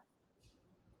around that.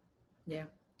 Yeah.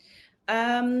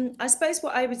 I suppose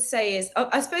what I would say is,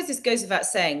 I suppose this goes without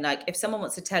saying, like, if someone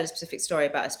wants to tell a specific story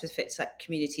about a specific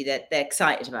community, that they're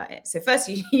excited about it. So first,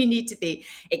 you need to be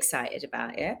excited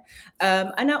about it.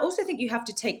 And I also think you have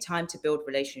to take time to build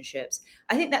relationships.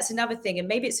 I think that's another thing. And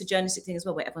maybe it's a journalistic thing as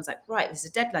well, where everyone's like, right, there's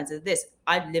a deadline to this.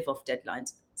 I live off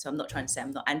deadlines. So I'm not trying to say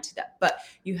I'm not anti that, but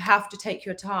you have to take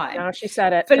your time. No, she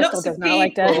said it. For Chrystal lots does of not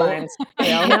like deadlines.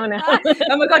 No.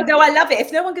 Oh my God, no, I love it.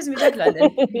 If no one gives me a deadline,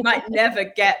 then you might never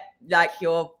get like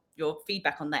your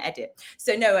feedback on that edit.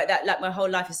 So no, that, like, my whole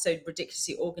life is so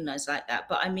ridiculously organized like that.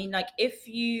 But I mean, like, if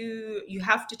you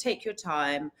have to take your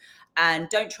time, and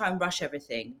don't try and rush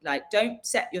everything. Like, don't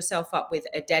set yourself up with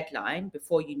a deadline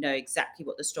before you know exactly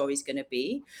what the story is going to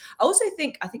be. I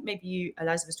think maybe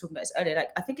Eliza was talking about this earlier.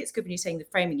 Like, I think it's good when you're saying the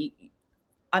framing,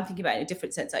 I'm thinking about it in a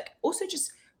different sense. Like, also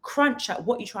just crunch at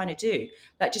what you're trying to do.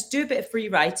 Like, just do a bit of free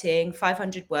writing,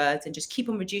 500 words, and just keep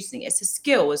on reducing it. It's a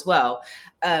skill as well.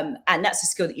 And that's a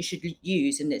skill that you should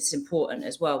use. And it's important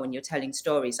as well when you're telling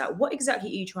stories. Like, what exactly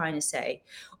are you trying to say?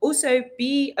 Also,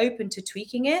 be open to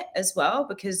tweaking it as well,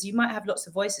 because you might have lots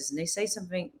of voices and they say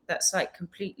something that's like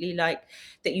completely like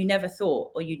that you never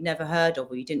thought, or you'd never heard of,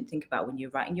 or you didn't think about when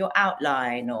you're writing your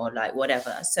outline, or like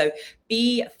whatever. So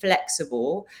be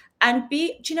flexible, and do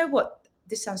you know what?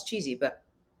 This sounds cheesy, but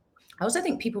I also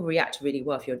think people react really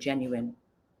well if you're genuine,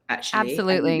 actually.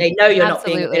 Absolutely. And they know you're not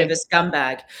being a bit of a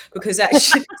scumbag, because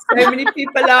actually so many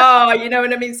people are, you know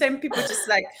what I mean? So many people just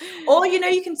like, or, you know,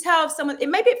 you can tell if someone,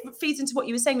 maybe it feeds into what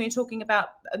you were saying when you're talking about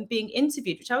being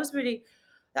interviewed, which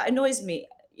that annoys me.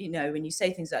 when you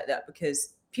say things like that,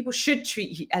 because people should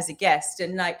treat you as a guest.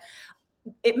 And like,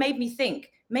 it made me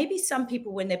think, maybe some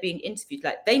people, when they're being interviewed,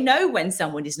 like they know when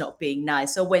someone is not being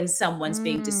nice or when someone's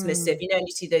being dismissive. And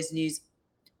you see those news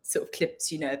sort of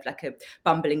clips, of like a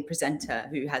bumbling presenter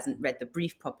who hasn't read the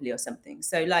brief properly or something.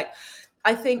 So like,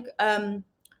 I think,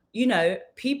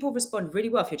 people respond really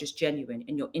well if you're just genuine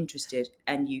and you're interested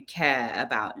and you care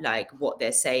about like what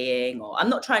they're saying. Or I'm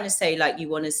not trying to say like you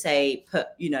want to say,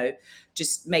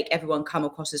 just make everyone come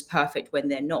across as perfect when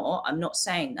they're not. I'm not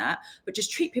saying that, but just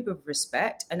treat people with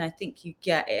respect. And I think you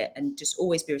get it. And just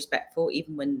always be respectful,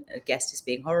 even when a guest is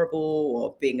being horrible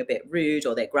or being a bit rude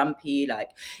or they're grumpy.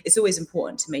 Like, it's always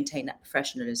important to maintain that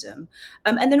professionalism.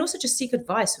 And then also just seek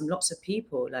advice from lots of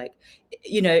people. Like,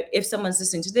 if someone's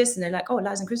listening to this and they're like, oh,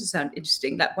 Eliza and Chrystal sound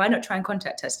interesting, like, why not try and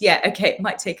contact us? Yeah, okay, it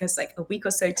might take us like a week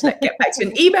or so to like get back to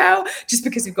an email just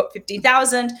because we've got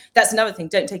 15,000. That's another thing.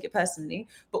 Don't take it personally.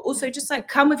 But also just like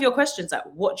come with your questions, like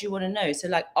what do you want to know? So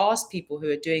like ask people who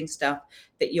are doing stuff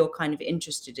that you're kind of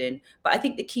interested in. But I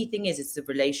think the key thing is the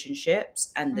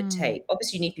relationships and the tape.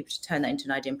 Obviously you need people to turn that into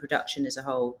an idea, and production is a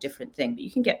whole different thing, but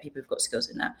you can get people who've got skills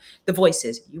in that. The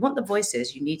voices, you want the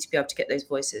voices, you need to be able to get those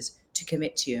voices to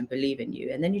commit to you and believe in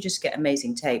you, and then you just get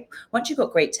amazing tape. Once you've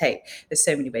got great tape, there's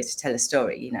so many ways to tell a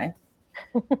story,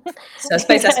 So I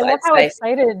suppose that's what I'd how say.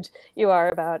 excited you are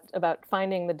about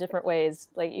finding the different ways.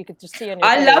 Like you could just see on your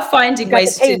I face, love finding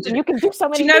ways to do. You can do so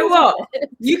many. Do you know things what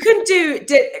you can do?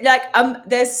 Like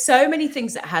there's so many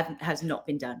things that has not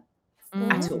been done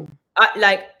at all.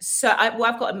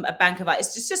 I've got a bank of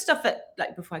ideas. It's just stuff that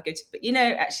like before I go to, but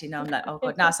actually now I'm like, oh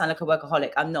god, now I sound like a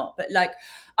workaholic. I'm not, but like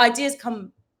ideas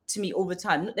come to me all the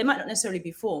time. They might not necessarily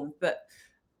be formed, but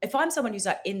if I'm someone who's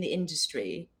like in the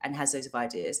industry and has those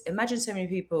ideas, imagine so many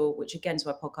people, which again is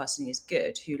why podcasting is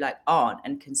good, who like aren't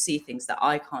and can see things that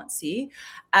I can't see.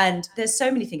 And there's so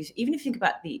many things, even if you think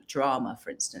about the drama, for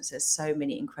instance, there's so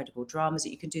many incredible dramas that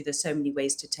you can do. There's so many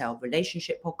ways to tell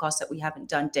relationship podcasts that we haven't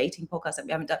done, dating podcasts that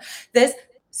we haven't done. There's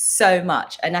so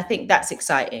much. And I think that's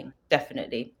exciting,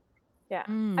 definitely. Yeah.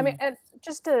 I mean,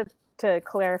 just to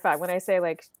clarify, when I say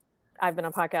like, I've been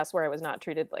on podcasts where I was not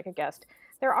treated like a guest,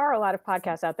 there are a lot of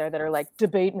podcasts out there that are like,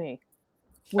 debate me.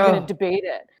 We're going to debate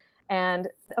it. And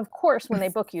of course, when they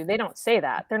book you, they don't say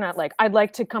that. They're not like, I'd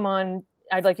like you to come on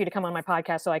my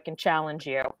podcast so I can challenge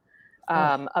you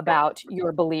about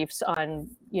your beliefs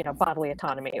on, bodily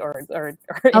autonomy or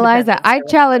Eliza, I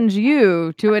challenge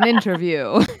you to an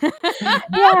interview.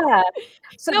 Yeah.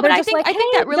 So no, but I think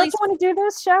that really, don't you want to do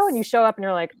this show? And you show up and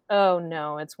you're like, oh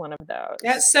no, it's one of those.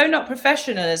 That's so not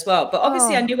professional as well. But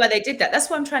obviously I knew why they did that. That's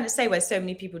what I'm trying to say, where so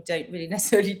many people don't really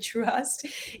necessarily trust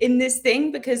in this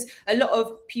thing, because a lot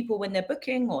of people, when they're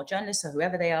booking, or journalists or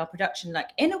whoever they are, production, like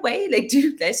in a way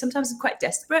they're sometimes quite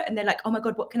desperate, and they're like, oh my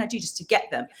God, what can I do just to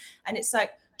get them? And it's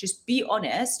like, just be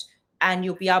honest, and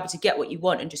you'll be able to get what you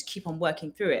want, and just keep on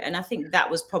working through it. And I think that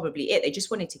was probably it. They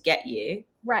just wanted to get you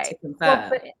to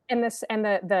confirm.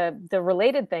 Well, the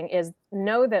related thing is,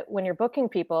 know that when you're booking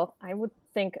people, I would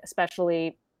think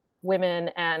especially women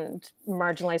and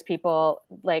marginalized people,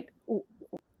 like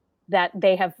that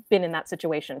they have been in that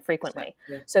situation frequently.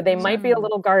 Exactly. So they might be a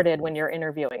little guarded when you're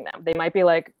interviewing them. They might be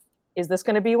like, is this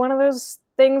going to be one of those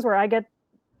things where I get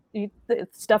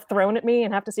stuff thrown at me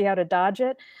and have to see how to dodge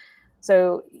it?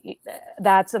 So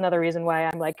that's another reason why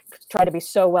I'm like, try to be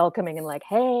so welcoming and like,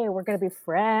 hey, we're going to be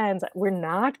friends. We're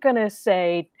not going to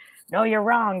say, no, you're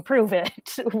wrong, prove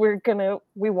it.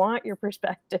 We want your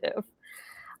perspective.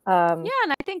 And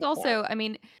I think also, I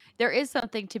mean, there is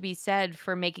something to be said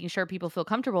for making sure people feel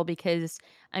comfortable, because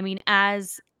I mean,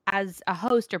 as a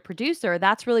host or producer,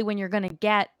 that's really when you're going to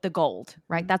get the gold,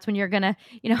 right? That's when you're going to,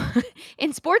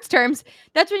 in sports terms,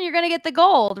 that's when you're going to get the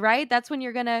gold, right? That's when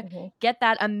you're going to get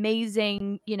that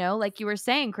amazing, like you were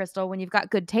saying, Chrystal, when you've got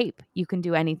good tape, you can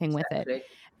do anything with it.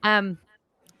 And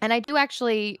I do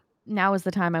actually, now is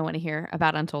the time I want to hear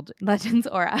about Untold Legends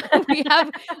Aura.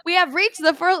 we have reached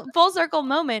the full circle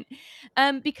moment,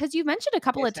 because you mentioned a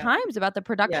couple of times about the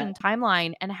production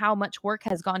timeline and how much work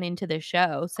has gone into this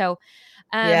show. So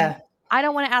I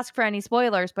don't want to ask for any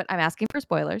spoilers, but I'm asking for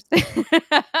spoilers.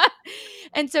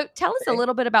 And so tell us a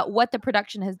little bit about what the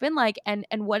production has been like, and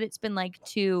what it's been like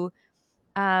to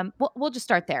we'll just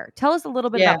start there. Tell us a little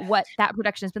bit about what that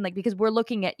production has been like, because we're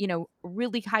looking at,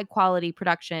 really high quality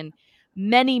production,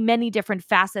 many different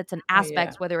facets and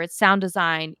aspects, whether it's sound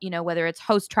design, whether it's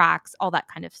host tracks, all that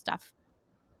kind of stuff.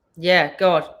 Yeah,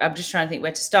 God, I'm just trying to think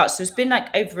where to start. So it's been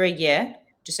like over a year,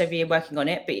 just over a year working on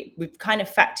it, but we've kind of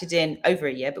factored in over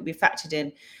a year, but we factored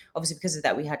in, obviously because of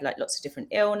that, we had like lots of different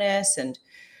illness, and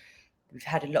we've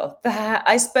had a lot of that,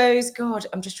 I suppose. God,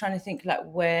 I'm just trying to think like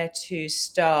where to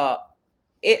start.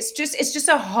 it's just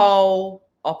a whole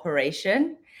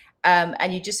operation.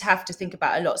 And you just have to think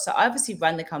about a lot. So I obviously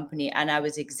run the company and I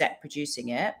was exec producing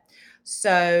it.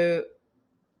 So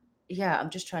yeah, I'm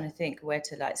just trying to think where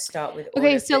to like start with all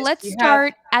Okay, of so this. let's You have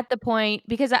start at the point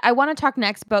because I want to talk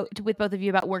next with both of you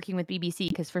about working with BBC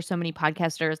because for so many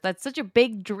podcasters that's such a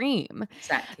big dream.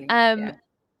 exactly, Um, yeah,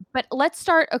 but let's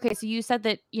start. Okay, so you said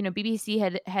that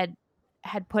BBC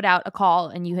had put out a call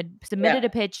and you had yeah, submitted a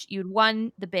pitch, you'd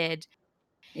won the bid,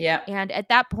 yeah. and at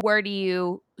that point, where do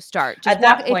you start? Just At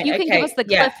walk. that If point, you can give us okay, the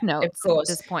yeah, cliff of notes at course,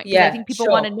 this point, because I yeah, think people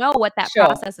want to sure, know what that sure.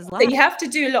 process is So like. you have to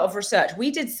do a lot of research.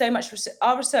 We did so much research.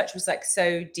 Our research was like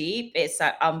so deep. It's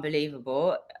like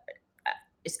unbelievable.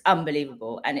 It's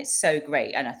unbelievable and it's so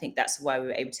great. And I think that's why we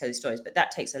were able to tell the stories. But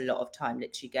that takes a lot of time,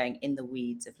 literally going in the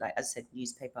weeds of, like, as I said,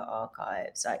 newspaper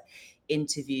archives, like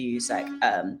interviews, like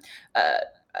uh,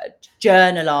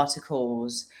 journal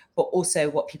articles, but also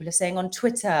what people are saying on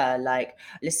Twitter, like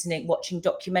listening, watching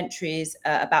documentaries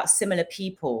about similar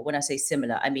people. When I say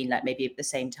similar, I mean like maybe at the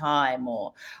same time,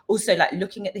 or also like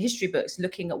looking at the history books,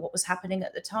 looking at what was happening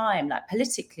at the time, like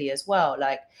politically as well.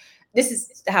 Like, this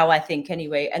is how I think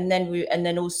anyway. And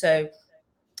then also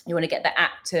you want to get the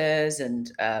actors and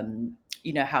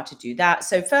how to do that.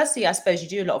 So firstly, I suppose you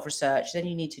do a lot of research, then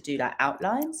you need to do like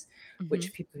outlines, which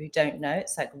for people who don't know,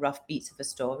 it's like rough beats of a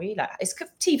story. Like, it's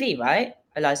TV, right,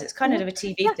 Eliza? It's kind of a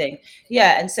TV Yeah. thing.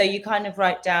 Yeah. And so you kind of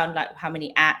write down like how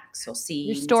many acts or You're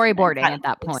scenes, and storyboarding kind at of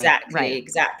that point, right?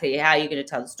 exactly how you're going to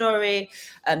tell the story.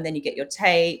 Then you get your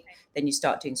tape, then you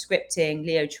start doing scripting.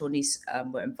 Leo Chorney's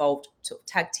were involved, sort of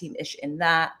tag team-ish in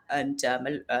that.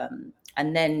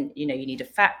 And then, you need a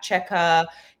fact checker.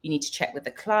 You need to check with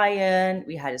the client.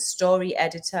 We had a story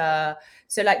editor.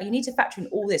 So like, you need to factor in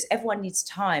all this. Everyone needs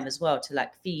time as well to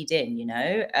like feed in, you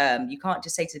can't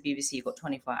just say to the BBC, you've got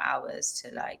 24 hours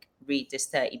to like read this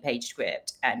 30-page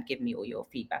script and give me all your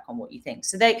feedback on what you think.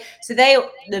 So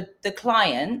the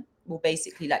client will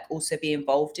basically like also be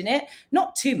involved in it,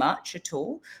 not too much at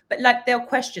all, but like they'll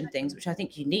question things, which I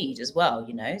think you need as well,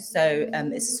 so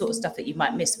it's the sort of stuff that you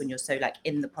might miss when you're so like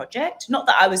in the project. Not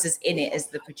that I was as in it as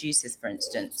the producers, for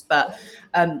instance, but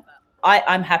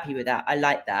I'm happy with that. I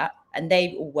like that. And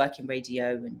they all work in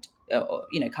radio and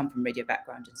come from radio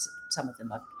background, and some of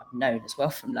them I've known as well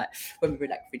from like when we were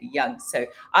like really young. So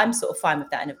I'm sort of fine with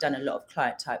that, and have done a lot of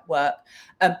client type work.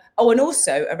 And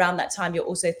also around that time, you're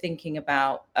also thinking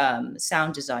about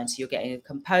sound design. So you're getting a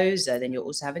composer, then you're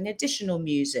also having additional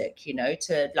music,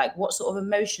 to like what sort of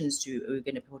emotions are we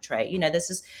going to portray? This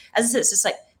is, as I said, it's just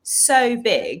like so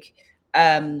big.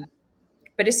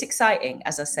 But it's exciting,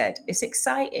 as I said. It's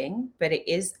exciting, but it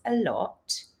is a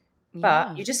lot.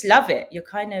 But you just love it. You're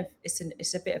kind of, it's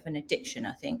a bit of an addiction,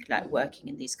 I think, like working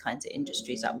in these kinds of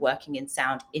industries, like working in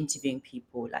sound, interviewing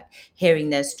people, like hearing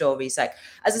their stories. Like,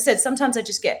 as I said, sometimes I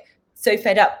just get so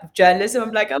fed up with journalism.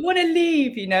 I'm like, I want to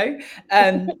leave,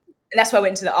 And that's why I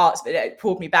went into the arts, but it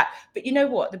pulled me back. But you know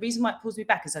what? The reason why it pulls me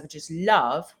back is I just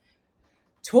love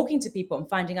talking to people and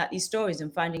finding out these stories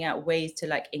and finding out ways to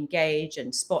like engage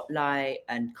and spotlight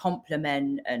and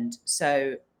compliment. And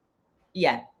so,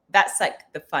 yeah, that's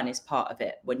like the funnest part of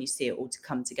it, when you see it all to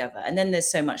come together. And then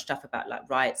there's so much stuff about like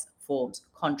rights, forms,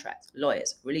 contracts,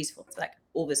 lawyers, release forms, like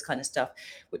all this kind of stuff,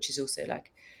 which is also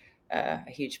like a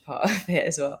huge part of it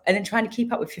as well. And then trying to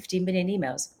keep up with 15 million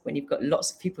emails when you've got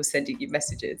lots of people sending you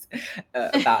messages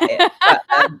about it. But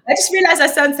I just realized I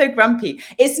sound so grumpy.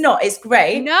 It's not, it's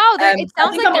great. No, it I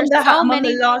sounds think like I'm there's I'm so on the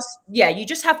many. last, yeah, you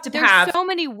just have to There's have, so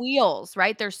many wheels,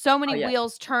 right? There's so many oh yeah,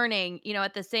 wheels turning,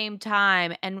 at the same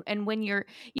time. And when you're,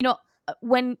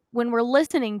 when we're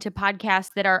listening to podcasts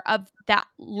that are of that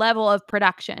level of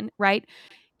production, right?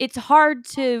 It's hard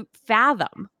to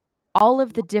fathom all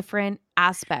of the different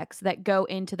aspects that go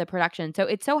into the production. So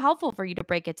it's so helpful for you to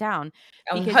break it down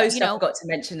and because, host I forgot to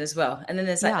mention as well. And then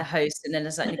there's like yeah. the host, and then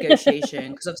there's like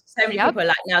negotiation, because so many Yep. people are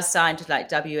like now signed to like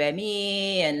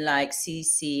WME and like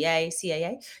CAA.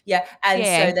 Yeah. And so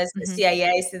CAA. there's the Mhm.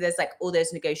 CAA. So there's like all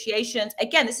those negotiations.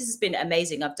 Again, this has been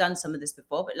amazing. I've done some of this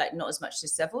before, but like not as much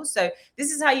as several. So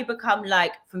this is how you become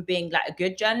like from being like a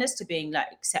good journalist to being like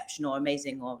exceptional or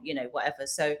amazing or, whatever.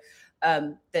 So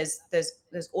there's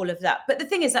all of that. But the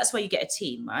thing is, that's where you get a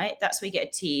team, right? That's where you get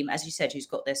a team, as you said, who's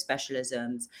got their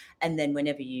specialisms. And then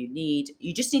whenever you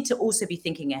just need to also be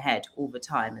thinking ahead all the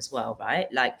time as well,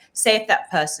 right? Like, say if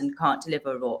that person can't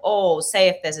deliver, or say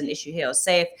if there's an issue here, or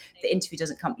say if the interview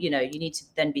doesn't come, you need to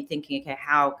then be thinking, okay,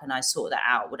 how can I sort that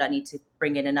out? Would I need to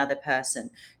bring in another person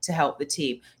to help the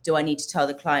team? Do I need to tell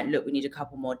the client, look, we need a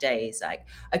couple more days? Like,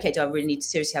 okay, do I really need to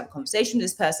seriously have a conversation with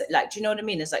this person? Like, do you know what I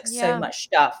mean? There's like so much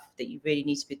stuff that you really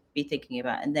need to be thinking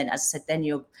about. And then, as I said,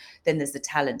 then there's the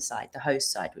talent side, the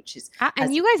host side, which is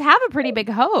and you guys have a pretty big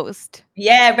host.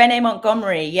 Yeah, Renee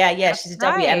Montgomery. Yeah. That's She's a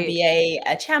right.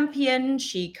 WNBA champion.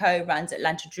 She co-runs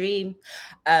Atlanta Dream,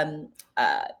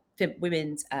 the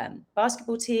women's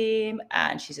basketball team,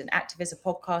 and she's an activist, a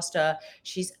podcaster.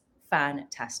 She's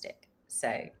fantastic.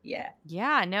 So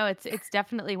Yeah, no, it's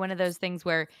definitely one of those things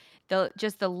where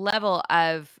the level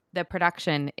of the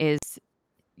production is,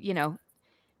 you know,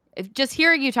 just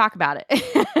hearing you talk about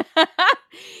it.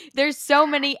 There's so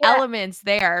many elements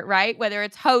there, right? Whether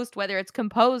it's host, whether it's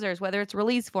composers, whether it's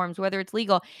release forms, whether it's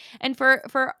legal. And for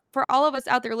all of us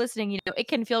out there listening, it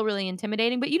can feel really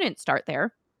intimidating, but you didn't start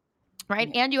there, right?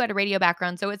 Yeah. And you had a radio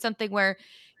background, so it's something where,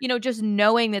 just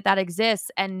knowing that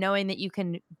exists and knowing that you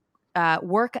can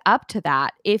work up to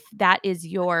that if that is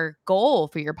your goal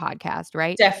for your podcast,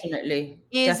 right? Definitely.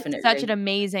 Is such an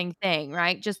amazing thing,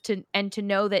 right? Just to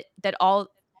know that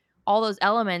all those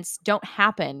elements don't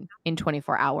happen in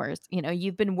 24 hours.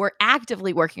 You've been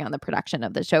actively working on the production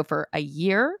of the show for a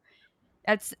year.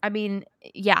 That's,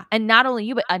 yeah. And not only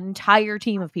you, but an entire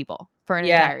team of people for an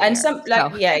entire year. And some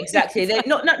exactly. They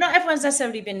not everyone's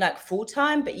necessarily been like full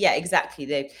time, but yeah,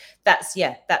 exactly.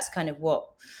 That's kind of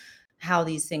how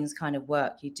these things kind of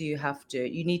work. You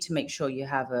need to make sure you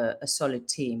have a solid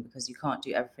team, because you can't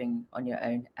do everything on your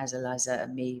own, as Eliza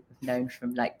and me have known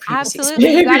from like previous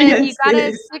Absolutely. experiences. You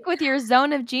gotta stick with your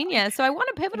zone of genius. So I want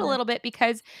to pivot a little bit,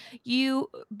 because you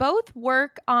both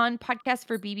work on podcasts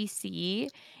for BBC,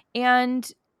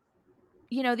 and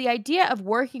the idea of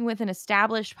working with an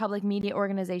established public media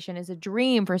organization is a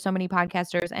dream for so many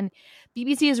podcasters. And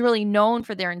BBC is really known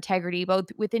for their integrity, both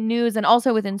within news and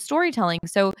also within storytelling.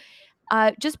 So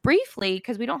just briefly,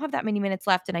 because we don't have that many minutes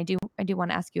left, and I do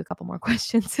want to ask you a couple more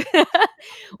questions.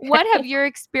 What have your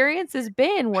experiences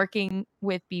been working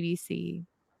with BBC?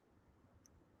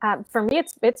 For me,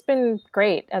 it's been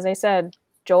great. As I said,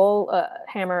 Joel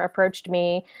Hammer approached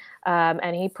me,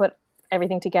 and he put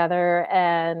everything together,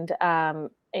 and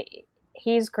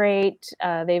he's great.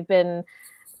 They've been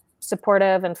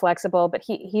supportive and flexible, but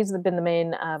he's been the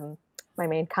main my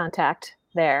main contact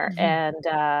there. And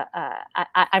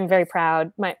I'm very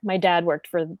proud. My dad worked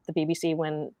for the BBC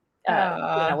when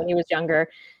when he was younger.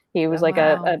 He was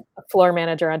a floor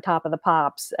manager on Top of the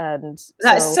Pops, and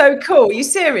that's so cool. Are you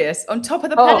serious? On Top of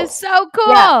the Pops? That is so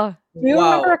cool. Yeah. Do you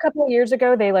remember a couple of years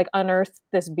ago they unearthed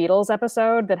this Beatles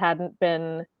episode that hadn't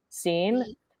been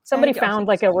seen? Somebody found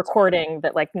a recording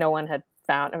that no one had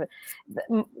found.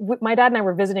 My dad and I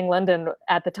were visiting London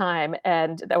at the time,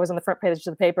 and that was on the front page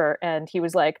of the paper, and he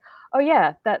was like, "Oh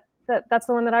yeah, that's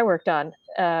the one that I worked on."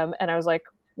 And I was like,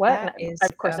 "What?" And I,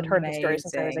 of course, had heard the story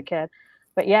since I was a kid.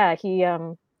 But yeah, he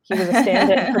was a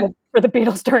stand-in for the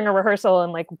Beatles during a rehearsal,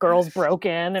 and girls broke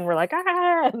in and were like,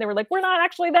 "Ah!" And they were like, "We're not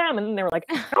actually them." And they were like,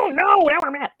 "Oh no, now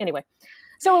we're mad." Anyway,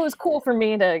 so it was cool for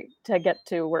me to get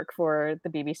to work for the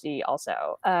BBC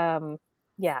also.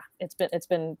 Yeah, it's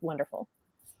been wonderful.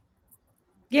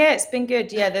 Yeah, it's been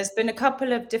good. Yeah, there's been a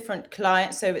couple of different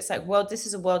clients. So it's this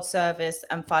is a world service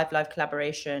and 5 Live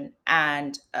collaboration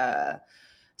and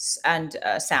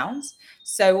sounds.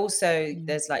 So also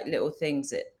there's little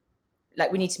things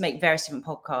that we need to make various different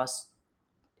podcasts,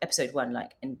 episode 1,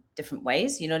 in different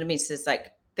ways. You know what I mean? So there's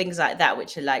things like that,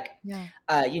 which are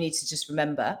you need to just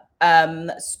remember.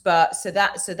 But so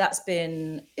that's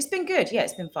been, it's been good. Yeah,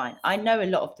 it's been fine. I know a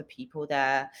lot of the people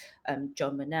there.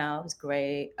 John Manel is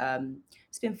great.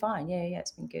 It's been fine. Yeah,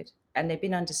 it's been good. And they've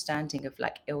been understanding of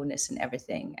illness and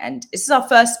everything. And this is our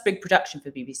first big production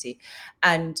for BBC.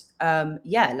 And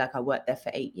I worked there for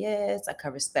 8 years. I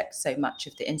respect so much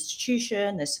of the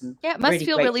institution. There's some it must really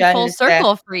feel great really full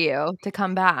circle there for you to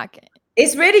come back.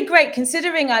 It's really great,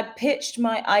 considering I pitched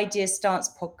my Idea Stance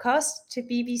podcast to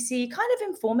BBC kind of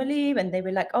informally, and they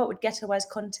were like, "Oh, it would ghettoized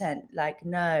content."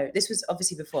 No, this was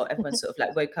obviously before everyone sort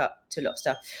of woke up to a lot of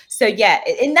stuff. So yeah,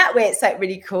 in that way, it's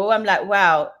really cool. I'm like,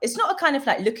 wow, it's not a kind of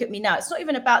look at me now. It's not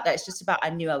even about that. It's just about I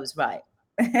knew I was right.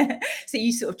 So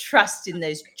you sort of trust in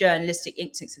those journalistic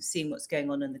instincts of seeing what's going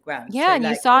on the ground. Yeah, so, and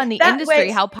you saw in the industry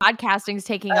how podcasting's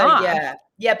taking off.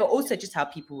 Yeah, but also just how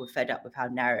people were fed up with how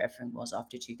narrow everything was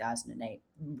after 2008.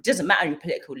 It doesn't matter your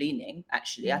political leaning,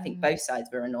 actually. I think both sides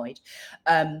were annoyed.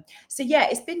 So yeah,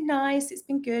 it's been nice. It's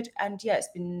been good. And yeah,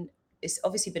 it's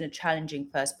obviously been a challenging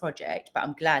first project, but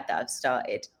I'm glad that I've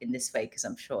started in this way, because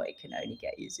I'm sure it can only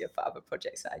get easier for other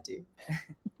projects that I do.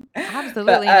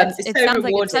 Absolutely. But And it's it so sounds like it's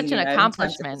rewarding, such an in terms of the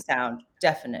accomplishment. sound.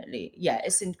 Definitely, yeah,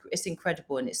 it's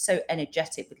incredible, and it's so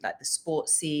energetic with like the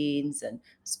sports scenes and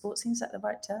sports scenes. Is that the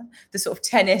right term? The sort of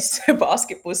tennis,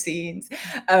 basketball scenes,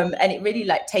 and it really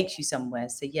like takes you somewhere.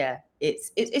 So yeah, it's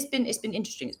been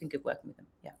interesting. It's been good working with them.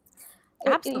 Yeah.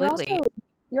 Absolutely.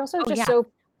 You're also Oh, just yeah. so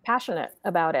passionate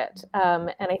about it,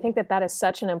 and I think that is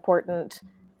such an important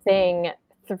thing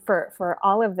for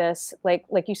all of this. Like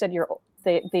you said,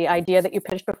 the idea that you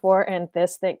pitched before, and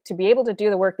this thing to be able to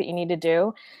do the work that you need to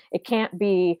do, it can't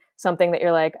be something that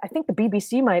you're like, I think the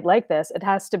BBC might like this. It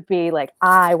has to be like,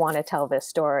 I want to tell this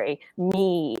story,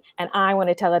 me, and I want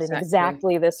to tell it in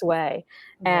exactly this way,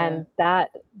 and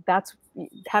that's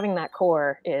having that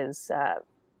core is.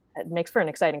 It makes for an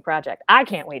exciting project. I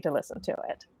can't wait to listen to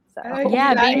it. So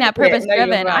Yeah, being that purpose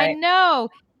driven. I know.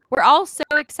 We're all so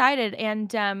excited. And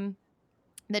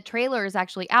the trailer is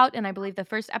actually out, and I believe the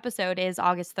first episode is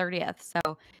August 30th.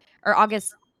 So, or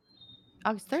August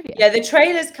 30th. Yeah, the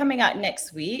trailer's coming out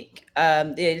next week.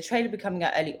 The trailer will be coming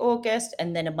out early August,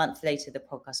 and then a month later, the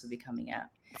podcast will be coming out.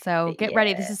 So get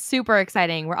ready. This is super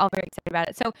exciting. We're all very excited about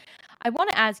it. So I want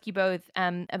to ask you both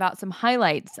about some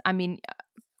highlights. I mean,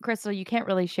 Chrystal, you can't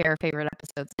really share favorite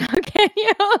episodes now, can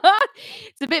you?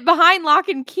 It's a bit behind lock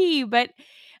and key, but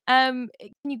can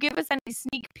you give us any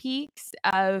sneak peeks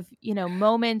of,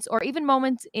 moments or even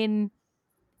moments in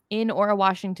Ora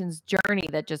Washington's journey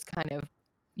that just kind of,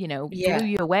 blew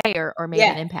you away or made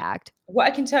an impact? What I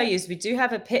can tell you is we do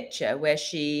have a picture where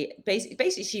she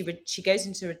basically she goes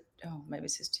into maybe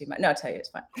this is too much. No, I'll tell you, it's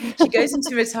fine. She goes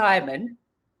into retirement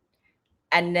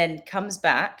and then comes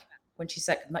back when she's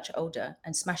like much older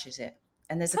and smashes it.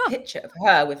 And there's a picture of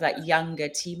her with like younger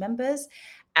team members,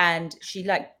 and she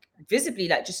like visibly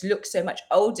like just looks so much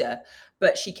older.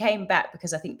 But she came back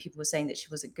because I think people were saying that she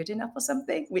wasn't good enough or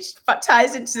something, which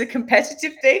ties into the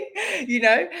competitive thing,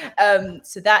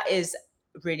 So that is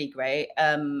really great.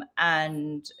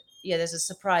 And yeah, there's a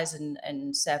surprise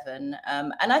in 7.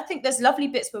 And I think there's lovely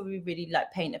bits where we really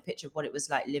like paint a picture of what it was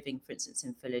like living, for instance,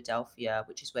 in Philadelphia,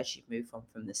 which is where she moved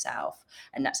from the South.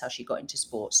 And that's how she got into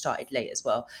sport, started late as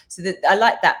well. So I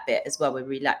like that bit as well, where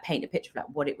we like paint a picture of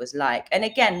like what it was like. And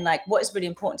again, like what is really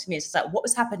important to me is like what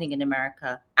was happening in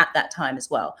America at that time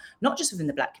as well, not just within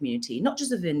the Black community, not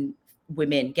just within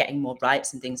women getting more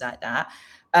rights and things like that.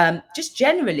 Just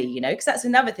generally, because that's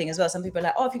another thing as well. Some people are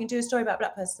like, if you can do a story about a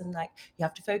Black person, like you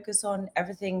have to focus on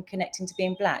everything connecting to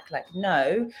being Black. Like,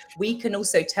 no, we can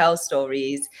also tell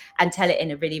stories and tell it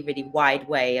in a really, really wide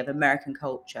way of American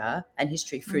culture and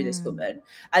history through this woman.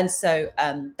 And so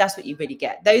that's what you really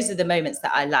get. Those are the moments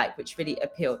that I like, which really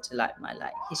appeal to like my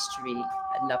like history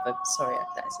and love of. Sorry,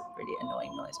 that is a really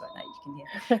annoying noise right now.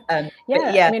 You can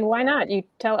hear. I mean, why not? You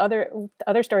tell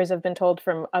other stories have been told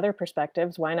from other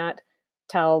perspectives. Why not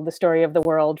tell the story of the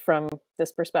world from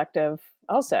this perspective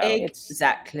also?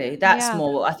 Exactly. That's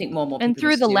more, I think more and people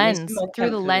through the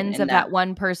lens in of that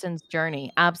one person's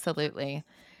journey. Absolutely.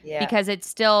 Yeah. Because it's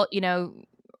still,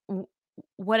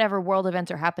 whatever world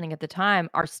events are happening at the time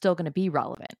are still going to be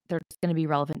relevant. They're just going to be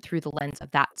relevant through the lens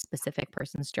of that specific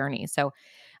person's journey. So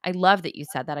I love that you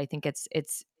said that. I think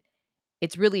it's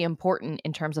really important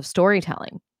in terms of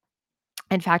storytelling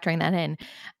and factoring that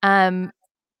in.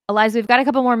 Eliza, we've got a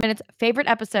couple more minutes. Favorite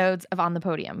episodes of On the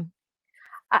Podium?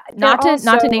 Not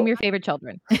to name your favorite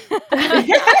children.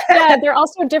 Yeah, they're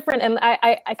also different, and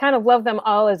I kind of love them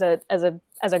all as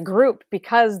a group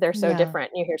because they're so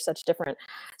different. You hear such different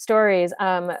stories.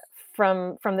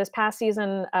 From this past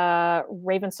season,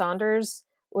 Raven Saunders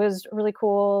was really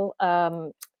cool.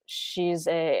 She's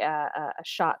a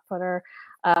shot putter,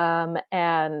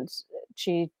 and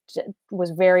she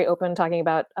was very open talking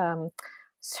about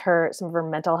some of her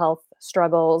mental health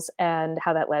struggles and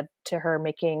how that led to her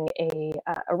making a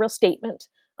real statement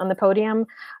on the podium,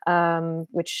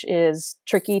 which is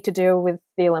tricky to do with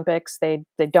the Olympics. They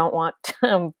don't want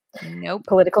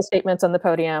political statements on the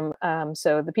podium.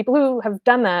 So the people who have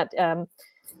done that,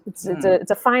 it's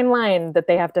a fine line that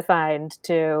they have to find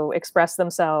to express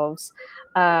themselves.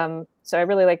 So I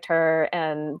really liked her,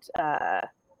 and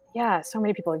so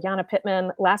many people. Yana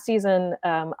Pittman last season,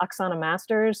 Oksana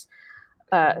Masters,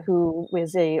 who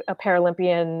was a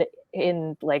Paralympian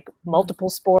in like multiple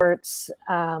sports,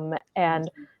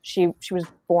 and she was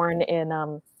born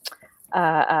in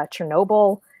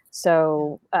Chernobyl,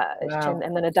 so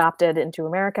and then adopted into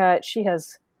America. She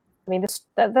has, I mean,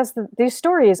 these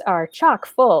stories are chock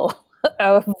full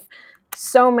of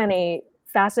so many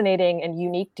fascinating and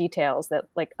unique details that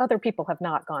like other people have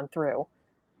not gone through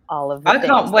all of the I things.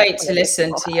 can't wait that to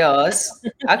listen to yours.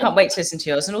 I can't wait to listen to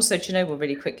yours. And also Chernobyl,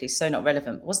 really quickly, so not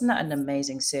relevant. Wasn't that an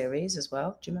amazing series as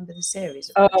well? Do you remember the series?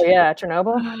 Oh yeah,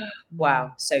 Chernobyl.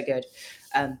 Wow, so good.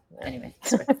 Anyway,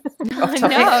 sorry. Off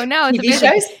topic. No, it's TV amazing.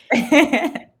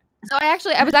 shows. So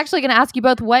I was actually going to ask you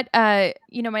both what my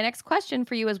next question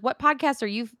for you is, what podcasts are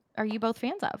you both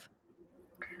fans of?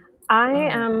 I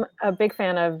am a big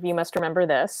fan of You Must Remember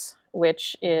This,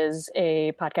 which is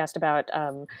a podcast about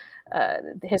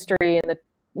the history in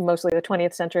mostly the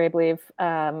 20th century, I believe,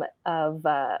 of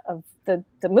the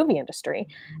movie industry.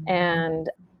 And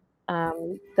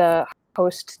the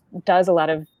host does a lot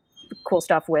of cool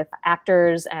stuff with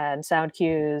actors and sound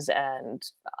cues and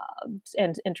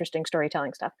interesting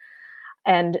storytelling stuff,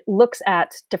 and looks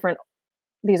at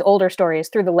these older stories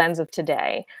through the lens of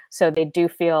today. So they do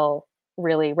feel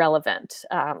really relevant.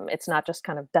 It's not just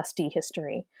kind of dusty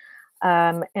history.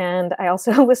 And I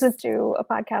also listen to a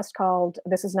podcast called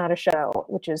This Is Not a Show,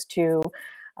 which is two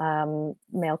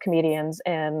male comedians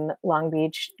in Long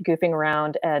Beach goofing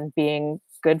around and being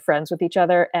good friends with each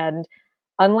other. And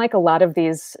unlike a lot of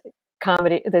these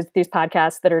these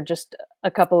podcasts that are just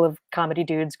a couple of comedy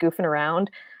dudes goofing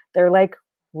around, they're like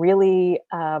really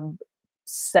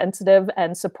sensitive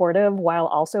and supportive while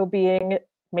also being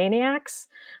maniacs.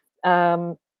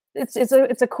 It's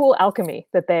a cool alchemy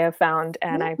that they have found,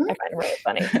 and I find it really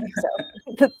funny. So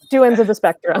the two ends of the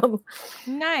spectrum.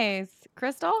 Nice.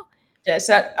 Chrystal? Yeah,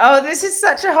 this is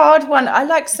such a hard one. I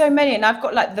like so many, and I've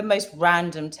got like the most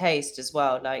random taste as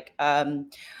well. Like, I'm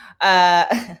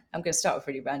going to start with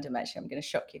really random. Actually, I'm going to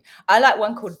shock you. I like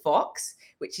one called Vox,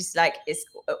 which is like it's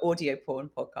an audio porn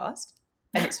podcast,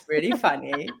 and it's really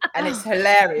funny and it's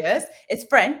hilarious. It's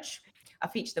French. I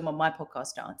feature them on my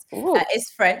podcast dance.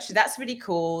 It's French. So that's really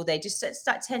cool. It's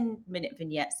like 10-minute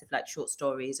vignettes of like short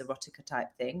stories, erotica type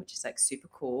thing, which is like super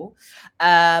cool.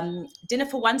 Dinner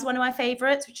for One's one of my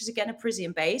favorites, which is again a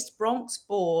Parisian based,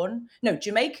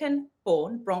 Jamaican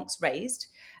born, Bronx raised,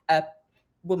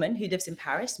 woman who lives in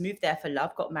Paris, moved there for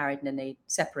love, got married, and then they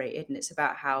separated. And it's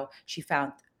about how she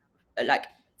found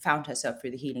herself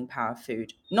through the healing power of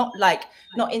food. Not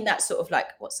in that sort of like,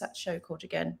 what's that show called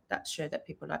again? That show that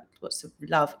people like, what's the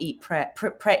Love, Eat, Pray,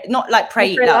 not like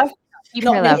Pray, Eat, Love.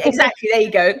 Exactly, there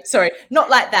you go. Sorry, not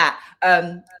like that.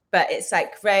 But it's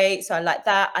like great. So I like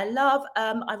that. I love,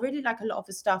 I really like a lot of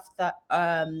the stuff that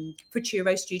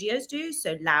Futuro Studios do.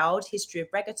 So Loud, History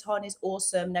of Reggaeton is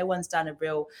awesome. No one's done a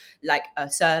real, like a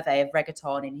survey of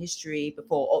reggaeton in history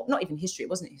before, or not even history. It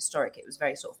wasn't historic. It was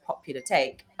very sort of popular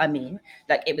take. I mean,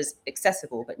 like it was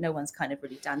accessible, but no one's kind of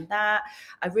really done that.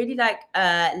 I really like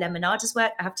Lemonade's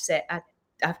work. I have to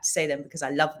say them because I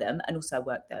love them, and also I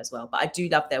work there as well. But I do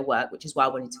love their work, which is why I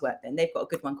wanted to work there. And they've got a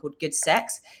good one called Good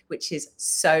Sex, which is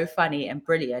so funny and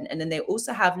brilliant. And then they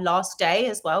also have Last Day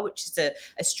as well, which is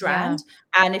a strand.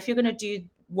 Yeah. And if you're going to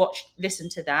listen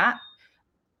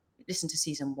to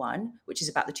season 1, which is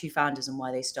about the two founders and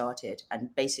why they started,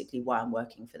 and basically why I'm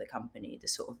working for the company, the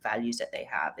sort of values that they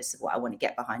have. This is what I want to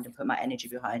get behind and put my energy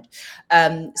behind.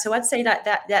 So I'd say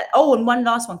that. Oh, and one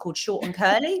last one called Short and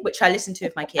Curly, which I listen to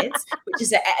with my kids, which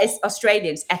is it's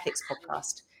Australian's ethics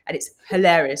podcast. And it's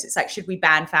hilarious. It's like, should we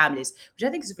ban families? Which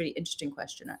I think is a really interesting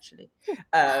question, actually.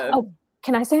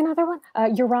 Can I say another one?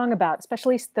 You're Wrong About,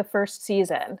 especially the first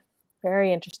season.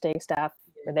 Very interesting stuff.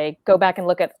 Where they go back and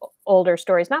look at older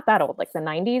stories, not that old, like the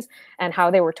 90s, and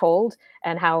how they were told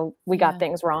and how we got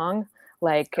things wrong.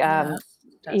 Like, even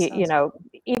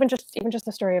just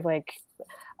the story of like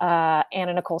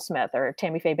Anna Nicole Smith or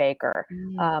Tammy Faye Baker,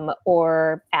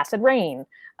 or Acid Rain,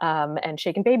 and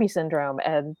Shaken Baby Syndrome.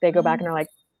 And they go back and are like,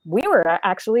 we were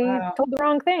actually told the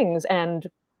wrong things, and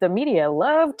the media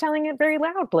loved telling it very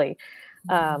loudly.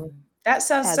 That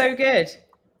sounds so good.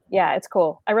 Yeah, it's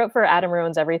cool. I wrote for Adam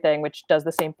Ruins Everything, which does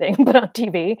the same thing, but on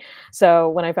TV. So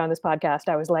when I found this podcast,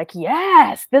 I was like,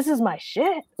 yes, this is my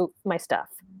shit. Ooh, my stuff.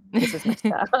 This is my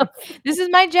stuff. This is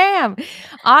my jam.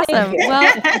 Awesome.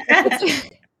 Well,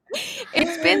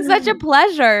 it's been such a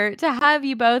pleasure to have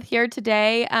you both here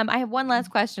today. I have one last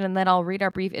question, and then I'll read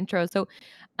our brief intro. So,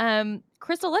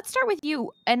 Chrystal, let's start with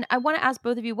you. And I want to ask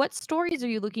both of you, what stories are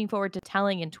you looking forward to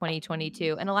telling in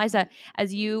 2022? And Eliza,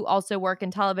 as you also work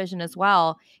in television as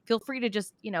well, feel free to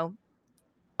just,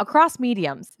 across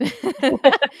mediums.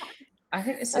 I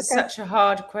think this is such a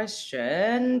hard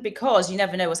question because you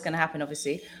never know what's going to happen,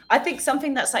 obviously. I think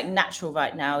something that's like natural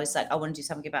right now is like, I want to do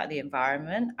something about the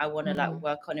environment. I want to like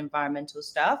work on environmental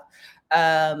stuff.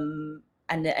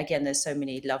 And again, there's so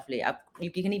many lovely,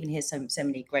 you can even hear so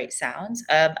many great sounds,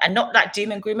 and not like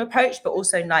doom and gloom approach, but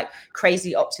also like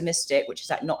crazy optimistic, which is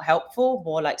like not helpful,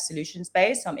 more like solutions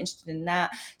based. So I'm interested in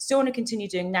that. Still want to continue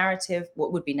doing narrative,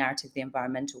 what would be narrative, the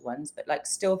environmental ones, but like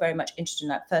still very much interested in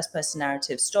like first person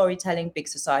narrative, storytelling, big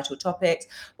societal topics,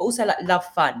 but also like love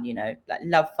fun, you know, like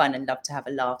love fun and love to have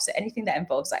a laugh. So anything that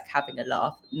involves like having a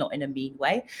laugh, not in a mean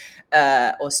way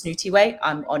or snooty way,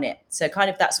 I'm on it. So kind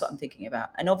of that's what I'm thinking about.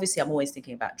 And obviously I'm always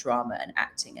thinking about drama and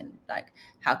acting and like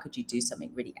how could you do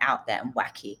something really out there and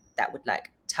wacky that would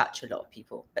like touch a lot of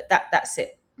people. But that's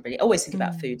it really. Always think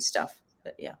about food stuff,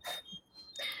 but yeah,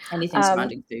 anything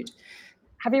surrounding food.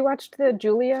 Have you watched the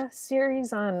Julia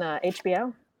series on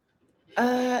HBO?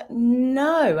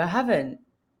 No, I haven't.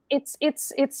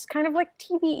 It's kind of like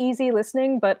TV easy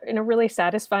listening, but in a really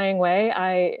satisfying way.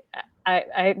 I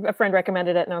a friend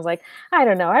recommended it and I was like, I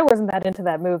don't know, I wasn't that into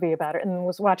that movie about it, and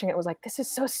was watching it, was like, this is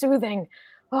so soothing.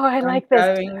 Oh, I like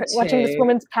this. Watching this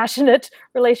woman's passionate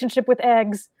relationship with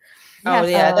eggs. Oh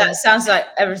yeah, that sounds like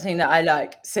everything that I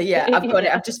like. So yeah, I've got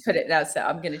it. I've just put it now, so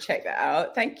I'm going to check that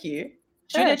out. Thank you.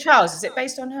 Sure. Julia Charles, is it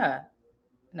based on her?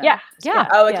 No. Yeah.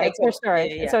 Oh, okay. It's her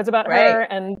story. Yeah. So it's about her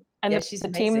and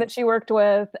the team that she worked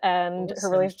with, and her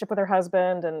relationship with her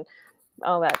husband and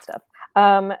all that stuff.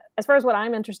 As far as what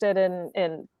I'm interested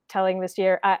in telling this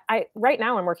year, I right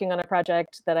now I'm working on a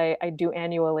project that I do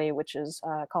annually, which is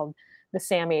called the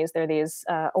Sammys. They're these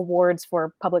awards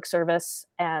for public service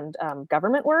and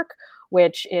government work,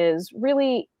 which is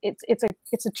really it's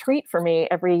a treat for me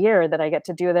every year that I get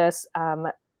to do this.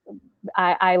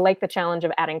 I like the challenge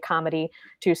of adding comedy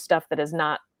to stuff that is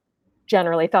not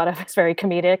generally thought of as very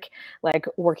comedic, like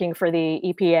working for the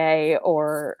EPA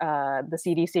or the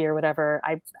CDC or whatever.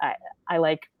 I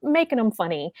like making them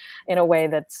funny in a way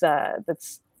that's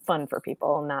fun for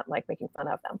people, not like making fun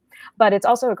of them. But it's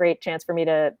also a great chance for me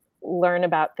to learn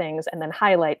about things and then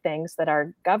highlight things that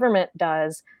our government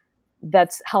does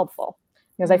that's helpful,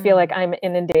 because I feel like I'm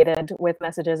inundated with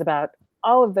messages about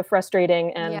all of the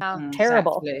frustrating and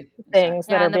terrible things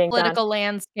that are being done. The political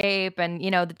landscape and,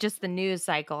 you know, just the news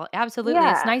cycle. Absolutely.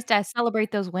 It's nice to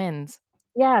celebrate those wins.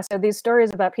 Yeah. So these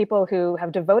stories about people who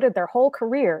have devoted their whole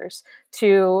careers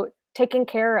to taking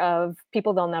care of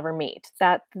people they'll never meet,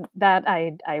 that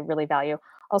I really value.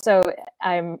 Also,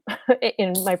 I'm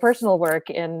in my personal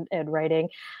work in writing,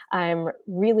 I'm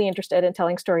really interested in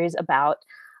telling stories about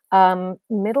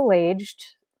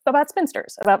about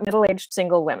spinsters, about middle-aged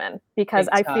single women, because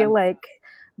I feel like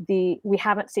we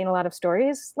haven't seen a lot of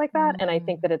stories like that. And I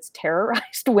think that it's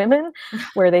terrorized women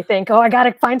where they think, oh, I got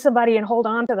to find somebody and hold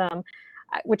on to them,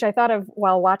 which I thought of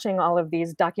while watching all of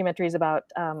these documentaries about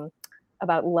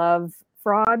love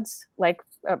frauds, like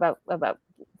about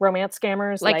romance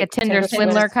scammers, like a Tinder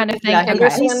swindler kind of thing.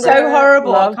 Yeah, he's so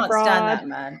horrible. I can't stand that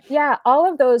man. Yeah, all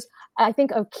of those. I think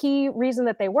a key reason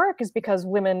that they work is because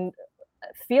women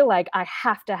feel like, I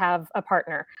have to have a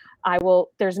partner.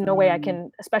 There's no way I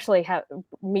can, especially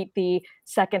meet the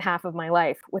second half of my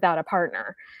life without a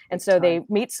partner. And so they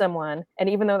meet someone, and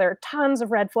even though there are tons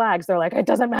of red flags, they're like, it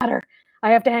doesn't matter,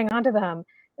 I have to hang on to them.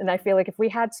 And I feel like if we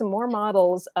had some more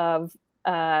models of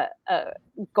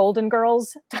Golden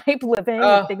Girls type living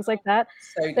and things like that,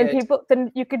 then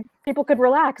people could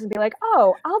relax and be like,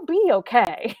 oh, I'll be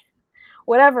okay.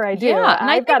 Whatever I do, yeah,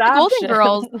 and I've got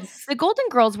the Golden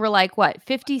Girls were like what,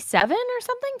 57 or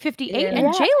something, 58,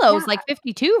 and J-Lo's like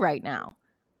 52 right now.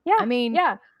 Yeah, I mean,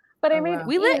 but I mean,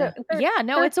 we live.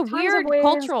 It's a weird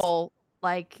cultural,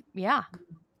 like, there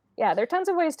are tons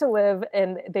of ways to live,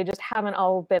 and they just haven't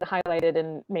all been highlighted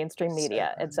in mainstream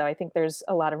media, and so I think there's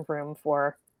a lot of room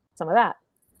for some of that.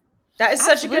 That is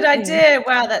such a good idea.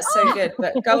 Wow, that's so good.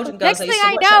 But Golden Girls. Next thing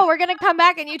I know, we're going to come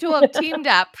back and you two have teamed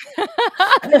up.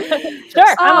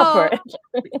 Sure, I'm up for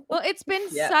it. Well, it's been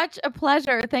such a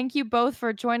pleasure. Thank you both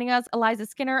for joining us. Eliza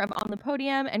Skinner of On the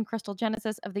Podium and Chrystal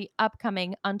Genesis of the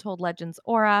upcoming Untold Legends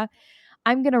Aura.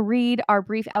 I'm going to read our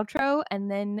brief outro and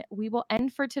then we will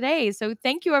end for today. So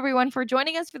thank you everyone for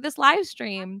joining us for this live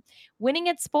stream, Winning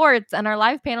at Sports, and our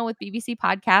live panel with BBC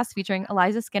Podcast featuring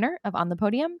Eliza Skinner of On the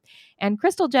Podium and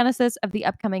Chrystal Genesis of the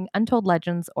upcoming Untold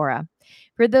Legends Aura.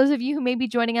 For those of you who may be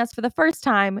joining us for the first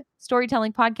time,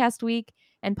 Storytelling Podcast Week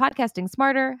and Podcasting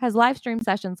Smarter has live stream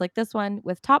sessions like this one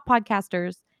with top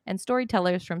podcasters and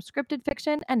storytellers from scripted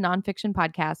fiction and nonfiction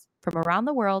podcasts from around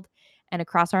the world and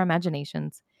across our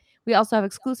imaginations. We also have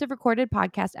exclusive recorded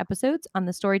podcast episodes on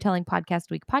the Storytelling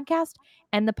Podcast Week podcast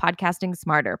and the Podcasting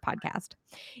Smarter podcast.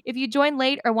 If you join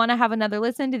late or want to have another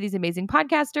listen to these amazing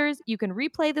podcasters, you can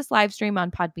replay this live stream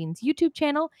on Podbean's YouTube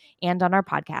channel and on our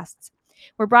podcasts.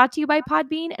 We're brought to you by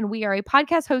Podbean, and we are a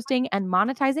podcast hosting and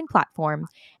monetizing platform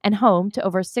and home to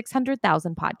over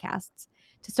 600,000 podcasts.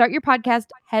 To start your podcast,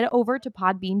 head over to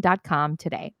podbean.com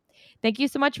today. Thank you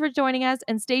so much for joining us,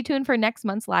 and stay tuned for next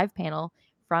month's live panel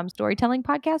from Storytelling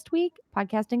Podcast Week,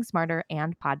 Podcasting Smarter,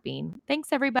 and Podbean. Thanks,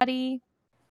 everybody.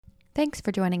 Thanks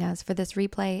for joining us for this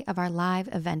replay of our live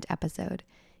event episode.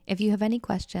 If you have any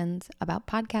questions about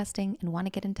podcasting and want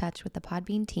to get in touch with the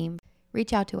Podbean team,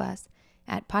 reach out to us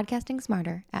at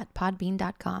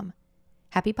podcastingsmarter@podbean.com.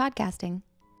 Happy podcasting.